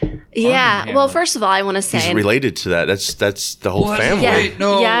 Which, well, first of all, I want to say... He's related to that. That's the whole family. Yeah, Wait,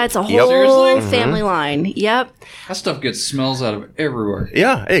 no. yeah, it's a Yep. whole Seriously? family line. Yep. That stuff gets smells out of everywhere.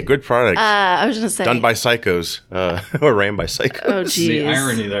 Yeah, hey, good product. I was going to say... Done by psychos. Or ran by psychos. Oh, The geez.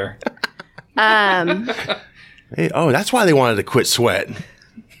 irony there. Hey, that's why they wanted to quit Sweat.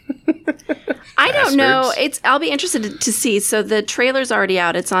 I don't know. Bastards. I'll be interested to see. So the trailer's already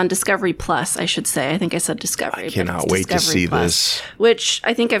out. It's on Discovery Plus, I should say. I think I said Discovery. I but cannot it's wait to Discovery see Plus, this. Which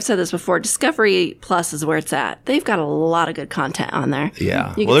I think I've said this before. Discovery Plus is where it's at. They've got a lot of good content on there. Yeah.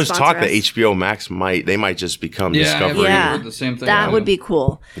 You can Well, there's sponsor talk that us. HBO Max might just become Yeah, Discovery. I've Yeah, heard the same thing. that would be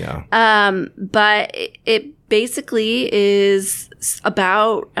cool. Yeah. But it basically is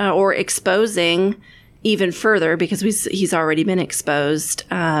about or exposing even further, because he's already been exposed,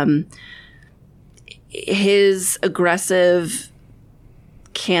 his aggressive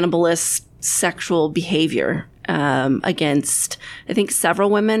cannibalist sexual behavior against, I think, several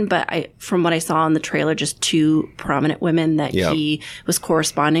women, but from what I saw in the trailer, just 2 prominent women that he was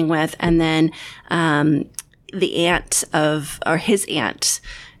corresponding with. And then his aunt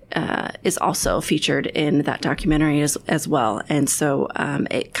is also featured in that documentary as well. And so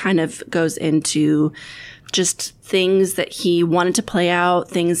it kind of goes into just things that he wanted to play out,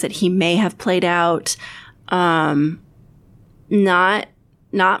 things that he may have played out. Not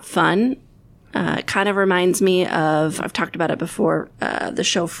fun. It kind of reminds me of, I've talked about it before, the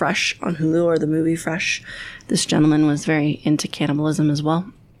show Fresh on Hulu, or the movie Fresh. This gentleman was very into cannibalism as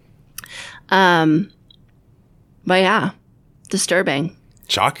well. But yeah, disturbing.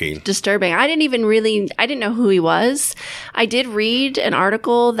 Shocking. I didn't know who he was. I did read an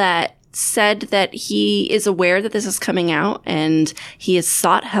article that said that he is aware that this is coming out and he has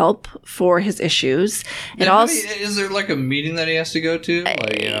sought help for his issues. It also, Is there like a meeting that he has to go to?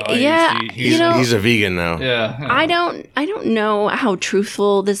 He's a vegan now. Yeah. I don't know how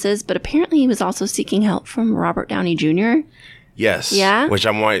truthful this is, but apparently he was also seeking help from Robert Downey Jr. Yes. Yeah? Which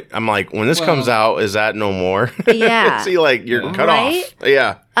I'm like, when this comes out, is that no more? Yeah. See, like, you're cut Right? off.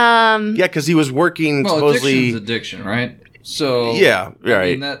 Yeah. Yeah, because he was working supposedly. Addiction's addiction, right? So Yeah,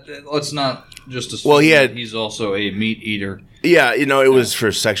 right. I mean, let's not just assume Well, that he's also a meat eater. Yeah, it was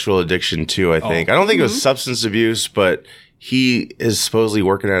for sexual addiction too, I think. I don't think it was substance abuse, but he is supposedly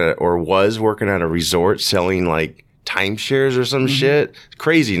was working at a resort selling like timeshares or some shit.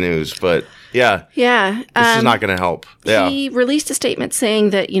 Crazy news, but yeah. Yeah. This is not going to help. Yeah. He released a statement saying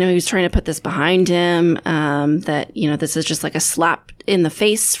that, he was trying to put this behind him, that, this is just like a slap in the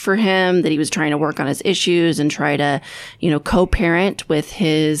face for him, that he was trying to work on his issues and try to, co-parent with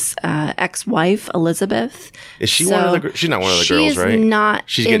his ex-wife, Elizabeth. Is she one of the? She's not one of the girls, right? She's not.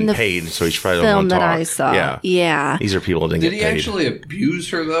 She's in getting the paid, so he probably film don't want to that talk. I saw. Yeah. These are people that didn't Did get he paid. actually abuse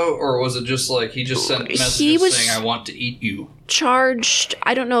her though, or was it just like he just sent messages saying, "I want to eat you"? Charged.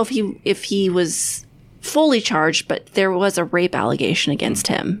 I don't know if he was fully charged, but there was a rape allegation against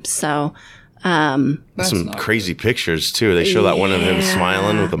him. So. That's Some not crazy pictures too. They show that one of him Yeah.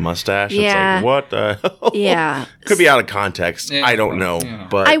 smiling with a mustache. Yeah. It's like, what the hell? Yeah. Could be out of context. Yeah, I don't know. yeah.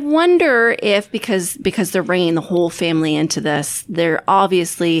 But I wonder if because they're bringing the whole family into this, there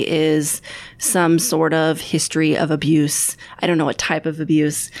obviously is some sort of history of abuse. I don't know what type of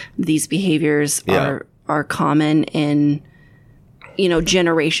abuse. These behaviors are common in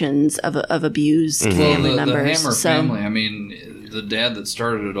generations of abused family the members. Hammer So family. I mean, the dad that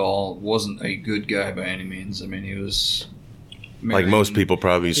started it all wasn't a good guy by any means. I mean, he was like most people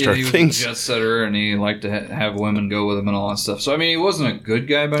probably start he was things. a jet setter, and he liked to have women go with him and all that stuff. So I mean, he wasn't a good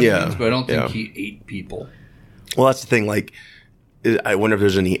guy by any means, but I don't think he ate people. Well, that's the thing. Like, I wonder if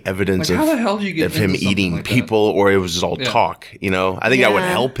there's any evidence Like, how the hell do you get of him into something eating like that? people, or it was just all talk. I think that would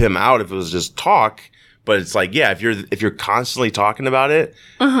Yeah. help him out if it was just talk. But it's like, if you're constantly talking about it,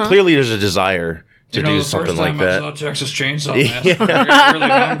 clearly there's a desire to do something like that. I saw Texas Chainsaw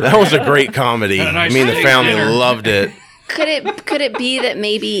Yeah. That was a great comedy. And a nice Me and the steak family dinner. loved it. could it be that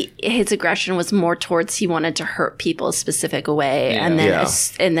maybe his aggression was more towards he wanted to hurt people a specific way, and then Yeah.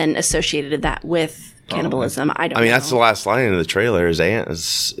 and then associated that with cannibalism? I don't. I mean, know. that's the last line of the trailer. His aunt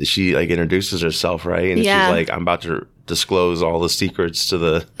she like introduces herself, right? And Yeah. she's like, "I'm about to disclose all the secrets to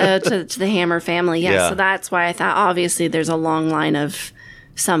the." to the Hammer family. Yeah, Yeah. so that's why I thought obviously there's a long line of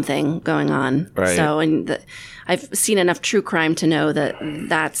something going on. Right. So, I've seen enough true crime to know that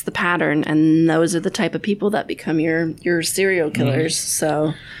that's the pattern, and those are the type of people that become your serial killers.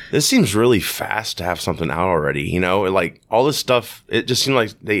 So This seems really fast to have something out already, you know? Like, all this stuff, it just seemed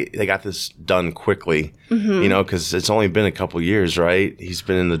like they got this done quickly, you know, because it's only been a couple years, right? He's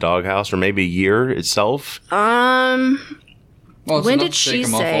been in the doghouse, or maybe a year itself. Well, it's When enough did to she take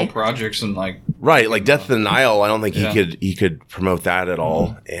him off say? all projects and like Right, like Death in the Nile, I don't think Yeah. he could promote that at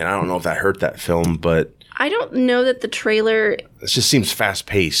all. And I don't know if that hurt that film, but I don't know that the trailer. it just seems fast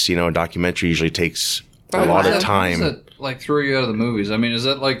paced. You know, a documentary usually takes a Why lot does of that- why does time. that, like, throw you out of the movies? I mean, is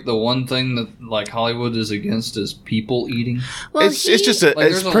that like the one thing that like Hollywood is against is people eating? Well, It's just a Like,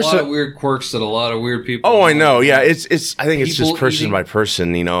 it's there's a lot of person. weird quirks that a lot of weird people. Oh, I know. Yeah, it's. I think it's just People person eating. by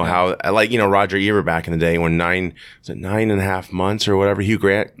person. You know how, like, you know, Roger Ebert back in the day when 9.5 months or whatever Hugh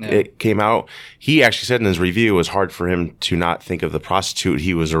Grant it came out. He actually said in his review it was hard for him to not think of the prostitute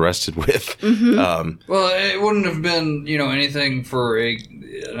he was arrested with. Well, it wouldn't have been anything for an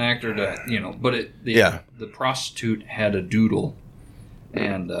actor to but the prostitute had a doodle,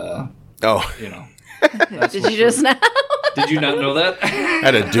 and Oh, Did you just know? did you not know that?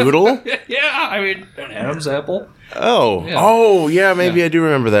 had a doodle. Yeah, I mean an Adam's apple. Oh, Yeah. oh, yeah. Maybe Yeah. I do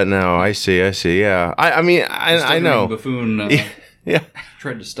remember that now. I see. Yeah. I mean, I Stuttering know. Buffoon Yeah.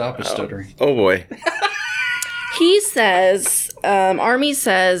 tried to stop his stuttering. Oh boy. He says, Army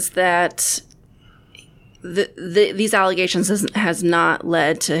says that these allegations has not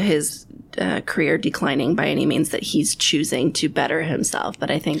led to his career declining by any means, that he's choosing to better himself. But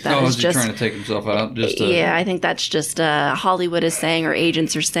I think that is Is he just... trying to take himself out? Yeah, I think that's just Hollywood is saying, or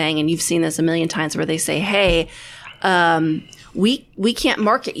agents are saying, and you've seen this a million times, where they say, hey, we can't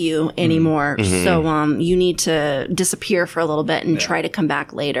market you anymore, so you need to disappear for a little bit and try to come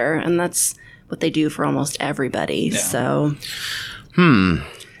back later. And that's what they do for almost everybody. Yeah. So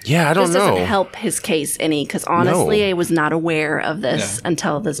Yeah, I don't this know. doesn't help his case any, because honestly, No. I was not aware of this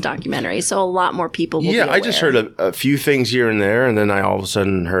until this documentary. So a lot more people will be Yeah, I just heard aware. a few things here and there, and then I all of a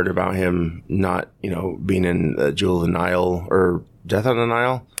sudden heard about him not, being in the Jewel of the Nile or Death on the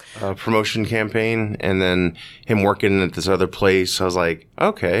Nile promotion campaign, and then him working at this other place. I was like,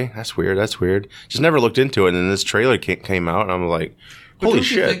 okay, that's weird. Just never looked into it, and then this trailer came out, and I'm like, But holy don't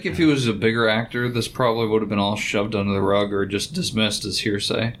shit. you think if he was a bigger actor, this probably would have been all shoved under the rug or just dismissed as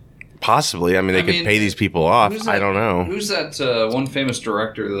hearsay? Possibly. I mean, they could mean, pay these people off. Who's I that- don't know. Who's that one famous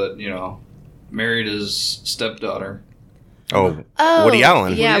director that, married his stepdaughter, Oh, Oh, Woody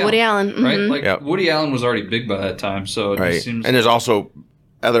Allen. Yeah, Woody Allen. right? Mhm. Like, Yep. Woody Allen was already big by that time, so it Right. just seems... And there's also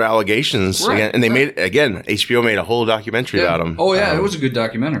other allegations. Right, Again, and they right. HBO made a whole documentary Yeah. about him. Oh, yeah, it was a good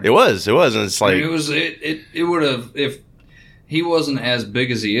documentary. It was. And it's I like, mean, it would have... If he wasn't as big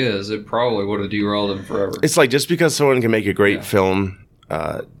as he is, it probably would have derailed him forever. it's like just because someone can make a great film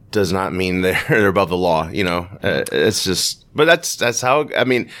does not mean they're above the law. It's just, but that's how. I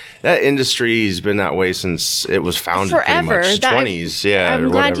mean, that industry's been that way since it was founded. Forever. Pretty much, That- 20s. Yeah, I'm or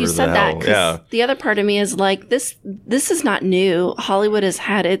glad whatever you the said that, hell. 'cause Yeah, the other part of me is like, this is not new. Hollywood has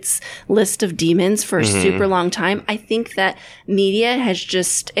had its list of demons for a Mm-hmm. super long time. I think that media has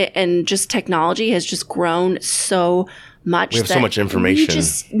just technology has just grown so much. We have so that much information. We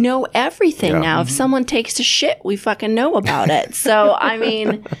just know everything Yeah. now. If someone takes a shit, we fucking know about it. So, I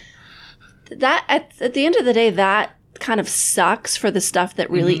mean, that at the end of the day, that kind of sucks for the stuff that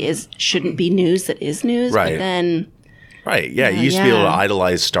really shouldn't be news, that is news. Right. But then... right. Yeah, you used to be able to Yeah.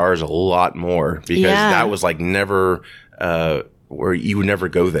 idolize stars a lot more because Yeah. that was like never. Where you would never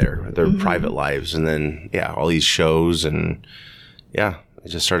go there, their Mm-hmm. private lives, and then all these shows, and they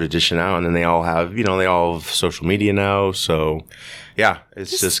just started dishing out, and then they all have social media now, so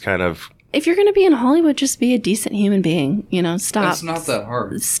it's just kind of If you're going to be in Hollywood, just be a decent human being. Stop. That's not that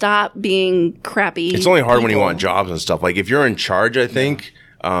hard. Stop being crappy. it's only hard when you people. want jobs and stuff. Like if you're in charge, I think.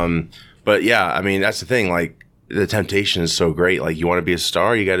 But I mean that's the thing. Like the temptation is so great. Like you want to be a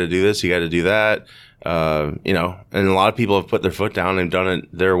star, you got to do this, you got to do that. And a lot of people have put their foot down and done it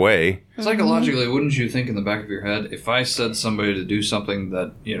their way. Psychologically, wouldn't you think in the back of your head, if I said somebody to do something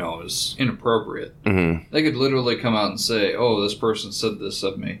that, is inappropriate, they could literally come out and say, oh, this person said this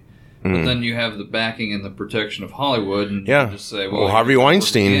of me. But then you have the backing and the protection of Hollywood, and you can just say, well, Harvey you're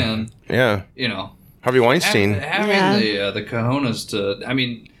Weinstein. again, Yeah, Harvey Weinstein. having Yeah. the cojones to, I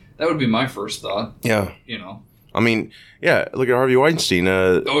mean, that would be my first thought, Yeah, Oh, I mean, look at Harvey Weinstein.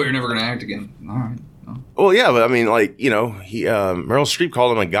 you're never going to act again. All right. Well, yeah, but I mean, like he Meryl Streep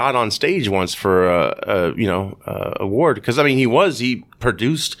called him a god on stage once for a award because I mean he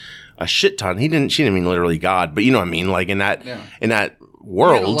produced a shit ton. She didn't mean literally God, but you know what I mean, like in that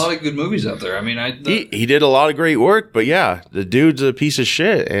world. a lot of good movies out there. I mean, He did a lot of great work, but yeah, the dude's a piece of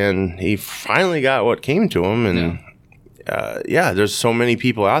shit, and he finally got what came to him. And there's so many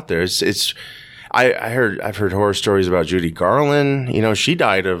people out there. I've heard horror stories about Judy Garland. You know, she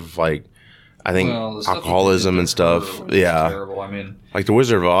died of like, I think the stuff alcoholism and stuff. was terrible. I mean, like the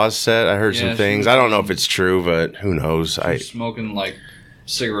Wizard of Oz set. I heard some she things. was- I don't know if it's true, but who knows? she was smoking like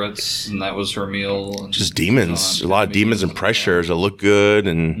cigarettes, and that was her meal. And Just demons, a lot of demons and pressures that look good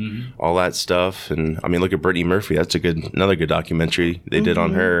and all that stuff. And I mean, look at Brittany Murphy. That's another good documentary they did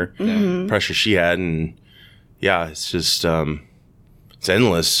on her pressure she had. And yeah, it's just, it's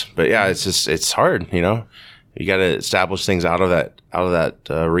endless, but yeah, it's hard, you know, you got to establish things out of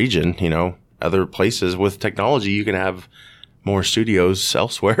that region, you know, other places. With technology, you can have more studios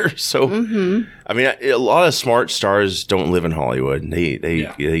elsewhere. So, I mean, a lot of smart stars don't live in Hollywood.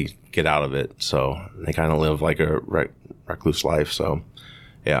 They get out of it. So they kind of live like a recluse life. So,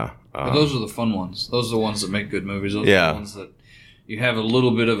 yeah. But those are the fun ones. Those are the ones that make good movies. Those Yeah. are the ones that you have a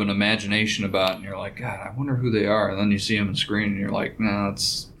little bit of an imagination about, and you're like, God, I wonder who they are. And then you see them on screen, and you're like, no,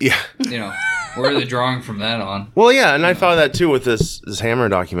 it's, Yeah. you know, where are they drawing from that on? Well, yeah, and I thought that too with this Hammer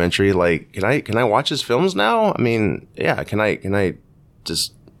documentary. Like, can I watch his films now? I mean, yeah, can I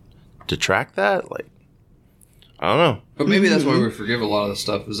just detract that? Like, I don't know. But maybe that's why we forgive a lot of the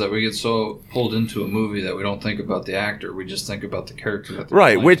stuff, is that we get so pulled into a movie that we don't think about the actor. We just think about the character. That they're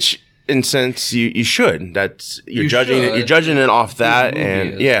Right, playing. which in sense you should. That's you're You judging should. you're judging it off that, Who the movie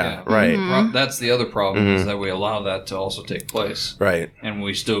and is, yeah, right, That's the other problem, is that we allow that to also take place. right. And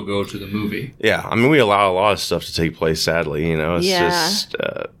we still go to the movie. Yeah, I mean, we allow a lot of stuff to take place. Sadly, you know, it's just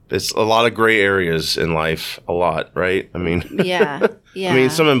it's a lot of gray areas in life. A lot, right? I mean, Yeah. Yeah. I mean,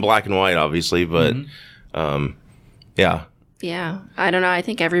 some in black and white, obviously, but yeah. Yeah. I don't know. I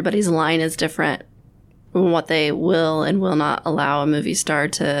think everybody's line is different on what they will and will not allow a movie star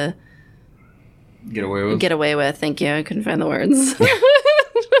to Get away with. get away with. Thank you. I couldn't find the words.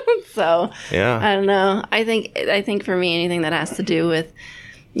 So Yeah. I don't know. I think for me, anything that has to do with,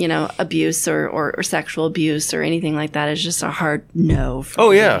 you know, abuse or sexual abuse or anything like that is just a hard no. For Oh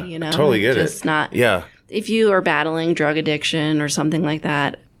me, yeah, you know, I totally get just it. not. Yeah, If you are battling drug addiction or something like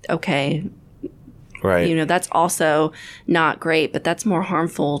that, okay, right. you know, that's also not great, but that's more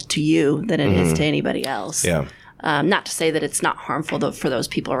harmful to you than it is to anybody else. Yeah, Not to say that it's not harmful for those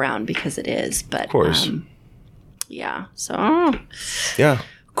people around, because it is, but of course. yeah. So Yeah,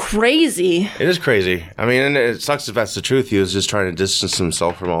 crazy. it is crazy. I mean, and it sucks if that's the truth. He was just trying to distance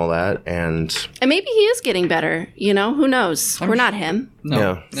himself from all that, and And maybe he is getting better. You know, who knows? We're not him.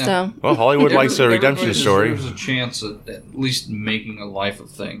 No. Yeah. So well, Hollywood likes a Everybody redemption story. deserves a chance at least making a life of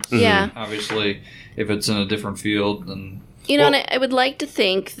things. yeah. Obviously, if it's in a different field, then You know, Well- and I would like to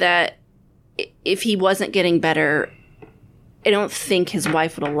think that if he wasn't getting better, I don't think his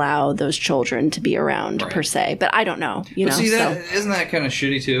wife would allow those children to be around Right. per se. But I don't know. You But know, see, so isn't that kind of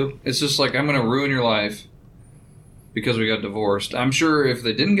shitty too? It's just like, I'm going to ruin your life because we got divorced. I'm sure if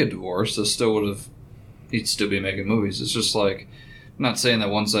they didn't get divorced, he'd still be making movies. It's just like, I'm not saying that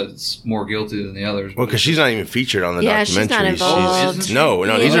one side's more guilty than the others. Well, but because she's not even featured on the Yeah, she's not documentary. involved. Isn't she? No,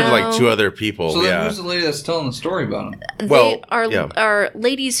 You these are know. like two other people. so then yeah, who's the lady that's telling the story about him? Well, they are yeah. are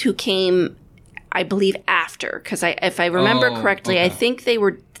ladies who came, I believe, after, because if I remember Oh, correctly, I okay. think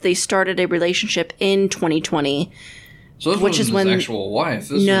they started a relationship in 2020. So this Which is wasn't when- his actual wife.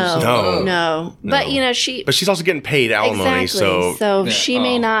 This No, was, No. no, but you know she. but she's also getting paid alimony. Exactly. So, Yeah. she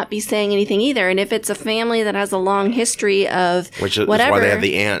may Oh. not be saying anything either. And if it's a family that has a long history of which is whatever, why they have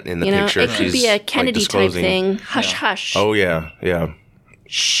the aunt in the you know, picture. it could be She's, a like, Kennedy type disclosing. thing. Hush, Yeah. hush. Oh yeah, yeah.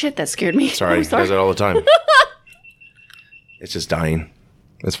 Shit, that scared me. Sorry, I'm he does it all the time. It's just dying.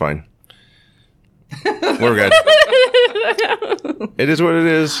 It's fine. We're good. It is what it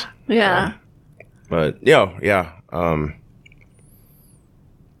is. Yeah. But yeah.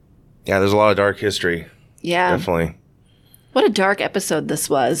 Yeah, there's a lot of dark history. Yeah. Definitely. What a dark episode this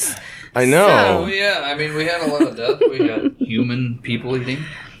was. I know. Oh yeah, I mean, we had a lot of death. We had human people eating.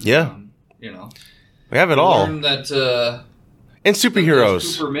 Yeah, You know, we have it we all. learned that And those superheroes.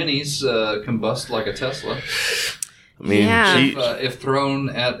 Super Minis combust like a Tesla I mean, Yeah. if thrown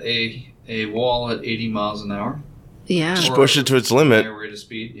at a wall at 80 miles an hour. Yeah. just push it to its limit. Higher rate of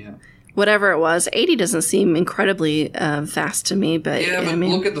speed. Yeah. Whatever it was, 80 doesn't seem incredibly fast to me, but Yeah, but I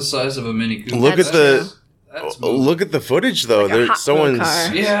mean, look at the size of a Mini Cooper. Look That's at the true. That's look at the footage though. Like a There's Hot Wheel someone's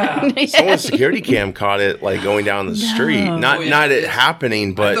car. Yeah. someone's security cam caught it like going down the street. Not Oh, yeah. not it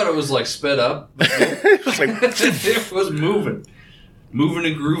happening, I but thought it was like sped up. But it was like it was moving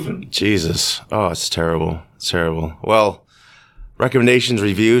and grooving. Jesus. Oh, it's terrible. It's terrible. Well, recommendations,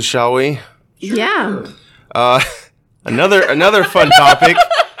 reviews, shall we? yeah. Another fun topic.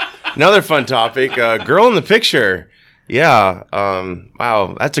 Another fun topic. Girl in the Picture. Yeah.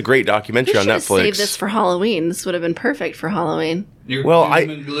 Wow. That's a great documentary on Netflix. Save this for Halloween. This would have been perfect for Halloween. Well,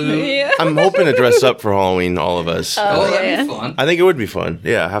 Yeah. I'm hoping to dress up for Halloween, all of us. Oh, yeah. that'd be fun. I think it would be fun.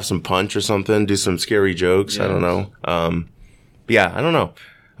 Yeah, have some punch or something. Do some scary jokes. I don't know. Yeah, I don't know.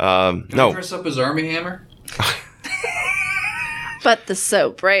 Can I No. dress up as Army Hammer? But the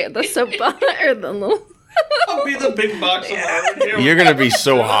soap, right? The soap or the little. I'll be the big box of Army Hammer. You're gonna be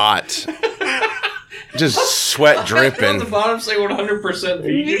so hot. Just sweat On the dripping. bottom say 100%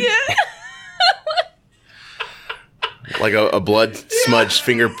 vegan. Like a blood smudged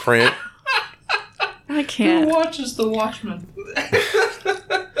fingerprint. I Who can't. watches The Watchmen?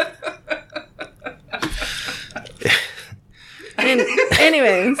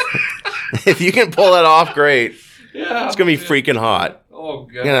 Anyways, If you can pull that off, great. Yeah. It's gonna be freaking hot. Oh,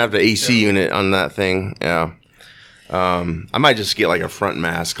 God. You're gonna have the AC unit on that thing. Yeah. I might just get like a front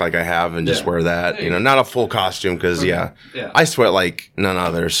mask like I have and just Yeah. wear that. You know, not a full costume because Yeah. I sweat like none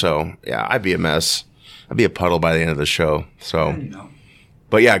other. So yeah, I'd be a mess. I'd be a puddle by the end of the show. So, You know.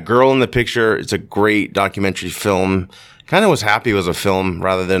 but yeah, Girl in the Picture. It's a great documentary film. Kind of was happy it was a film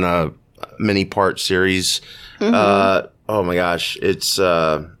rather than a mini part series. Oh my gosh, it's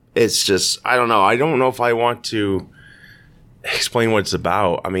just I don't know. I don't know if I want to explain what it's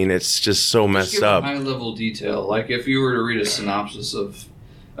about. I mean, it's just so Just messed give up. high level detail. Like if you were to read a synopsis of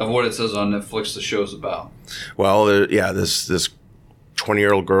what it says on Netflix, the show's about. Well, this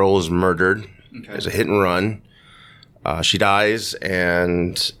 20-year-old girl is murdered. Okay. There's a hit and run. She dies,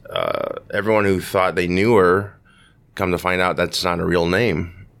 and everyone who thought they knew her come to find out that's not a real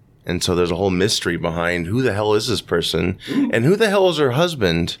name. And so there's a whole mystery behind who the hell is this person, and who the hell is her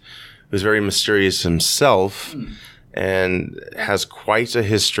husband, who's very mysterious himself, and has quite a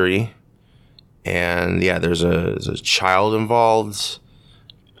history. And yeah, there's a child involved.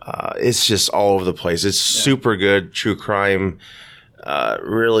 It's just all over the place. It's super good, true crime.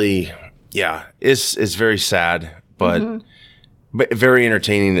 Really, yeah, it's very sad, but very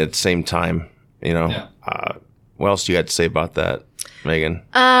entertaining at the same time. You know, Yeah. what else do you have to say about that, Megan?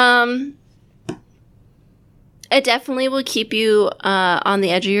 it definitely will keep you on the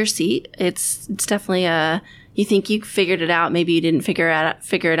edge of your seat. It's definitely you think you figured it out, maybe you didn't figure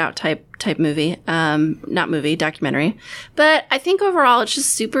it out type movie, not movie, documentary. But I think overall it's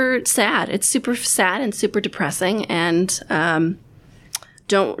just super sad. It's super sad and super depressing, and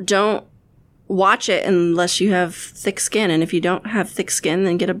don't watch it unless you have thick skin. And if you don't have thick skin,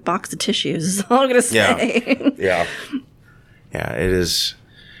 then get a box of tissues. Is all I'm gonna say. Yeah, yeah, it is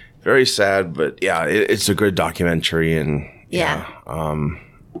very sad, but yeah, it's a good documentary, and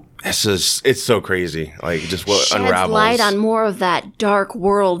it's so crazy, like just what Sheds unravels. light on more of that dark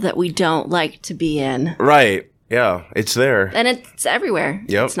world that we don't like to be in. Right? Yeah, it's there. And it's everywhere.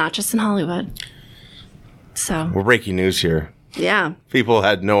 Yep. It's not just in Hollywood. So, We're breaking news here. yeah. People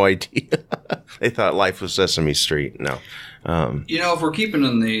had no idea. They thought life was Sesame Street. No. You know, if we're keeping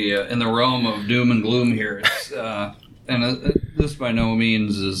in the realm of doom and gloom here, it's, this by no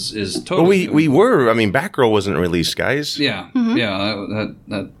means is But totally. we were. I mean, Batgirl wasn't released, guys. Yeah, yeah.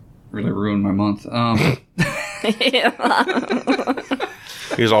 That really ruined my month.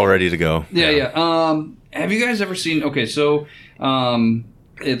 He was all ready to go. Yeah. Have you guys ever seen? Okay, so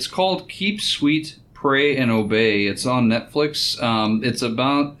it's called Keep Sweet, Pray and Obey. It's on Netflix. It's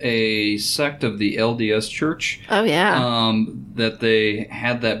about a sect of the LDS Church. Oh, yeah. That they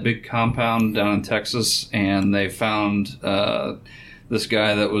had that big compound down in Texas, and they found this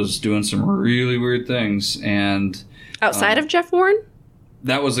guy that was doing some really weird things, and Outside of Jeff Warren?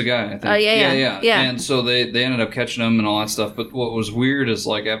 that was the guy, I think. Oh, yeah. And so they ended up catching him and all that stuff. But what was weird is,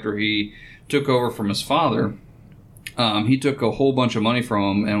 like, after he took over from his father, he took a whole bunch of money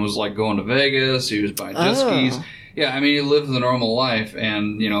from him and was, like, going to Vegas. He was buying jet skis. Yeah, I mean, he lived the normal life.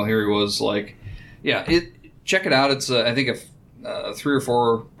 And, you know, here he was, like, check it out. It's, I think, a 3 or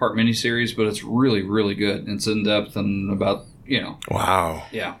 4 part miniseries, but it's really, really good. It's in depth and about, you know. Wow.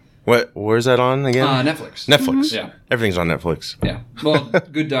 Yeah. Where's that on again? Netflix. Netflix. Yeah. Everything's on Netflix. Yeah. Well,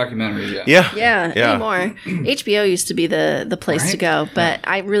 good documentaries, yeah. Yeah. Yeah, anymore. HBO used to be the place to Right? go, but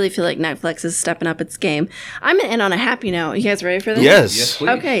I really feel like Netflix is stepping up its game. I'm going to end on a happy note. You guys ready for this? Yes. Yes, please.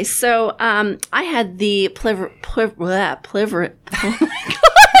 Okay, so I had the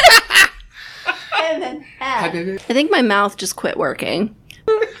I think my mouth just quit working.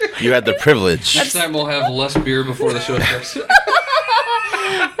 You had the privilege. Next time we'll have less beer before the show starts.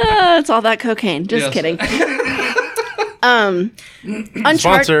 It's all that cocaine. Just Yes. kidding.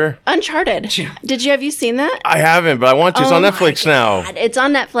 Sponsor. Uncharted. Yeah. Have you seen that? I haven't, but I want to. It's on Oh my Netflix now. God, it's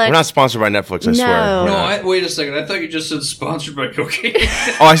on Netflix. We're not sponsored by Netflix, I swear. No. We're No, not. wait a second. I thought you just said sponsored by cocaine.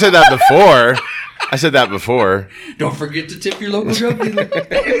 Oh, I said that before. I said that before. Don't forget to tip your local drug dealer.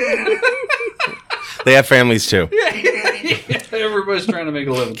 They have families too. Everybody's trying to make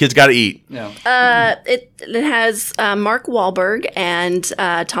a living. Kids got to eat. Yeah. It has Mark Wahlberg and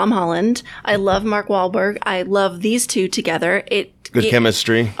Tom Holland. I love Mark Wahlberg. I love these two together. Good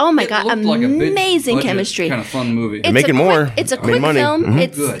chemistry. Oh my It God, looked like a big amazing budget chemistry. Kind of fun movie. It's making a quick- more. It's a Made quick money. film.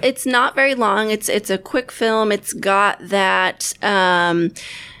 Mhm. Good. It's not very long. It's a quick film. It's got that.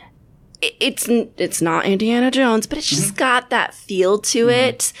 It's not Indiana Jones, but it's just got that feel to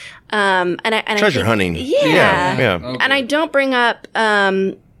it. And I Treasure think- hunting. Yeah. Yeah. Okay. And I don't bring up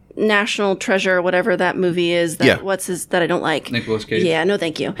National Treasure, whatever that movie is. That, Yeah. What's his that I don't like? Nicolas Cage. Yeah, no,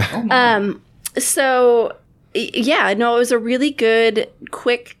 thank you. Oh, my. So, yeah, no, it was a really good,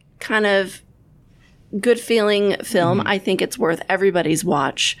 quick, kind of good feeling film. I think it's worth everybody's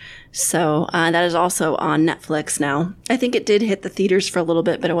watch. So that is also on Netflix now. I think it did hit the theaters for a little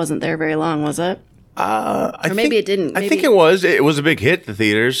bit, but it wasn't there very long, was it? Or maybe it didn't. I Maybe- think it was. It was a big hit, the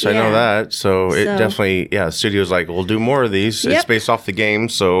theaters. I know Yeah. that. So it So- definitely, the studio's like, we'll do more of these. It's Yep. based off the game.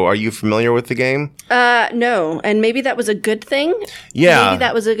 So are you familiar with the game? No, and maybe that was a good thing. Yeah. Maybe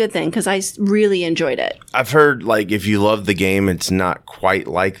that was a good thing because I really enjoyed it. I've heard, like, if you love the game, it's not quite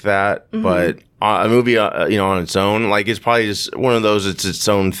like that. Mm-hmm. But a movie, on its own, like, it's probably just one of those, it's its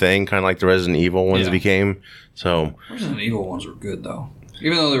own thing, kind of like the Resident Evil ones Yeah. became. So, Resident Evil ones were good, though.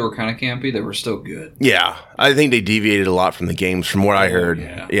 Even though they were kind of campy, they were still good. yeah, I think they deviated a lot from the games from what I heard.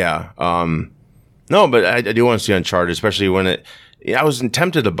 yeah. No, but I do want to see Uncharted, especially when I was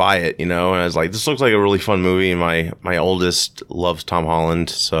tempted to buy it, and I was like, this looks like a really fun movie. And my oldest loves Tom Holland.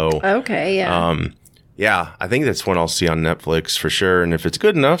 So, Okay, yeah. yeah, I think that's one I'll see on Netflix for sure. And if it's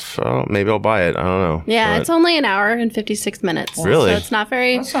good enough, maybe I'll buy it. I don't know. Yeah, But- it's only an hour and 56 minutes. Really? So it's not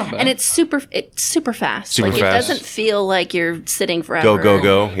very. That's not bad. And it's super fast. Super like, fast. It doesn't feel like you're sitting forever.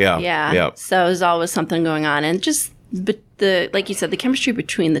 go. Yeah. Yeah. Yeah. So there's always something going on. And just like you said, the chemistry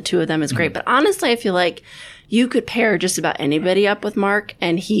between the two of them is great. But honestly, I feel like you could pair just about anybody up with Mark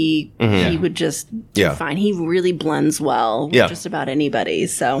and he would just do Yeah. fine. He really blends well with Yeah. just about anybody.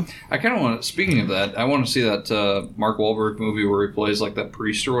 So I kind of want to, speaking of that, I want to see that Mark Wahlberg movie where he plays like that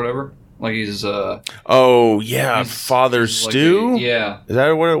priest or whatever. Like he's Oh, yeah. he's- Father he's like Stew? yeah. Is that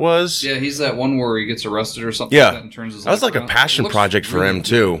what it was? Yeah, he's that one where he gets arrested or something Yeah. like that and turns his That was life like a around. passion It looks project for really him, good.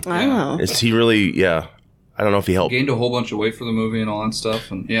 too. wow. Is he really, I don't know if he helped. Gained a whole bunch of weight for the movie and all that stuff,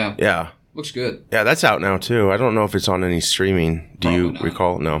 and Yeah. looks good. Yeah, that's out now, too. I don't know if it's on any streaming. Do you Probably not.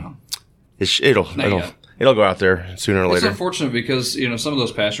 recall? No. It'll yet. go out there sooner or It's later. unfortunate because some of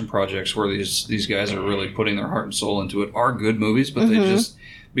those passion projects where these guys are really putting their heart and soul into it are good movies, but they just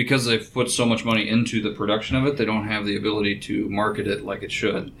because they've put so much money into the production of it, they don't have the ability to market it like it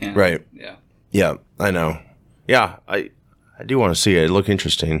should. And, Right. Yeah. Yeah, I know. Yeah, I do want to see it. It look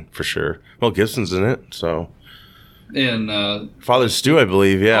interesting for sure. Mel Gibson's in it, so And Father Stew, I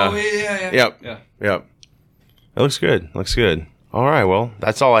believe. Yeah. oh yeah. Yep. Yeah. Yep. It looks good. Looks good. All right. Well,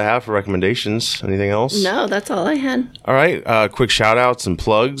 that's all I have for recommendations. Anything else? No, that's all I had. All right. Quick shout outs and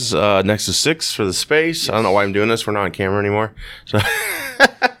plugs. Nexus 6 for the space. I don't know why I'm doing this. We're not on camera anymore. So,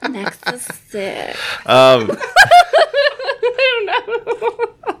 Nexus 6.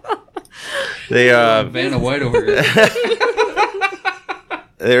 they Vanna White over here.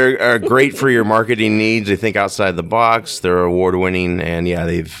 they're great for your marketing needs. They think outside the box. They're award winning, and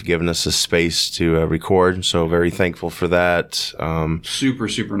they've given us a space to record. So very thankful for that. Super,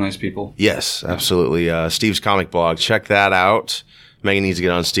 super nice people. Yes, absolutely. Steve's comic blog. Check that out. Megan needs to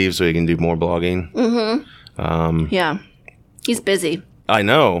get on Steve so he can do more blogging. Yeah. He's busy. I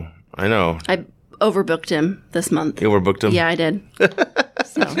know. I overbooked him this month. You overbooked him. Yeah, I did.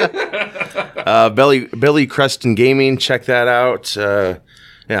 Billy Creston Gaming. Check that out.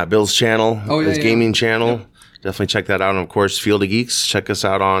 Bill's channel. His gaming channel. Definitely check that out. And of course, Field of Geeks. Check us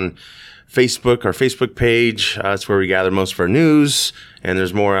out on Facebook, our Facebook page. That's where we gather most of our news. And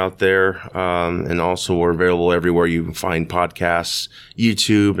there's more out there. And also, we're available everywhere you can find podcasts,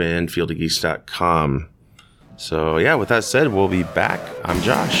 YouTube, and fieldofgeeks.com. So, with that said, we'll be back. I'm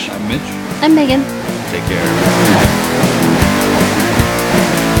Josh. I'm Mitch. I'm Megan. Take care.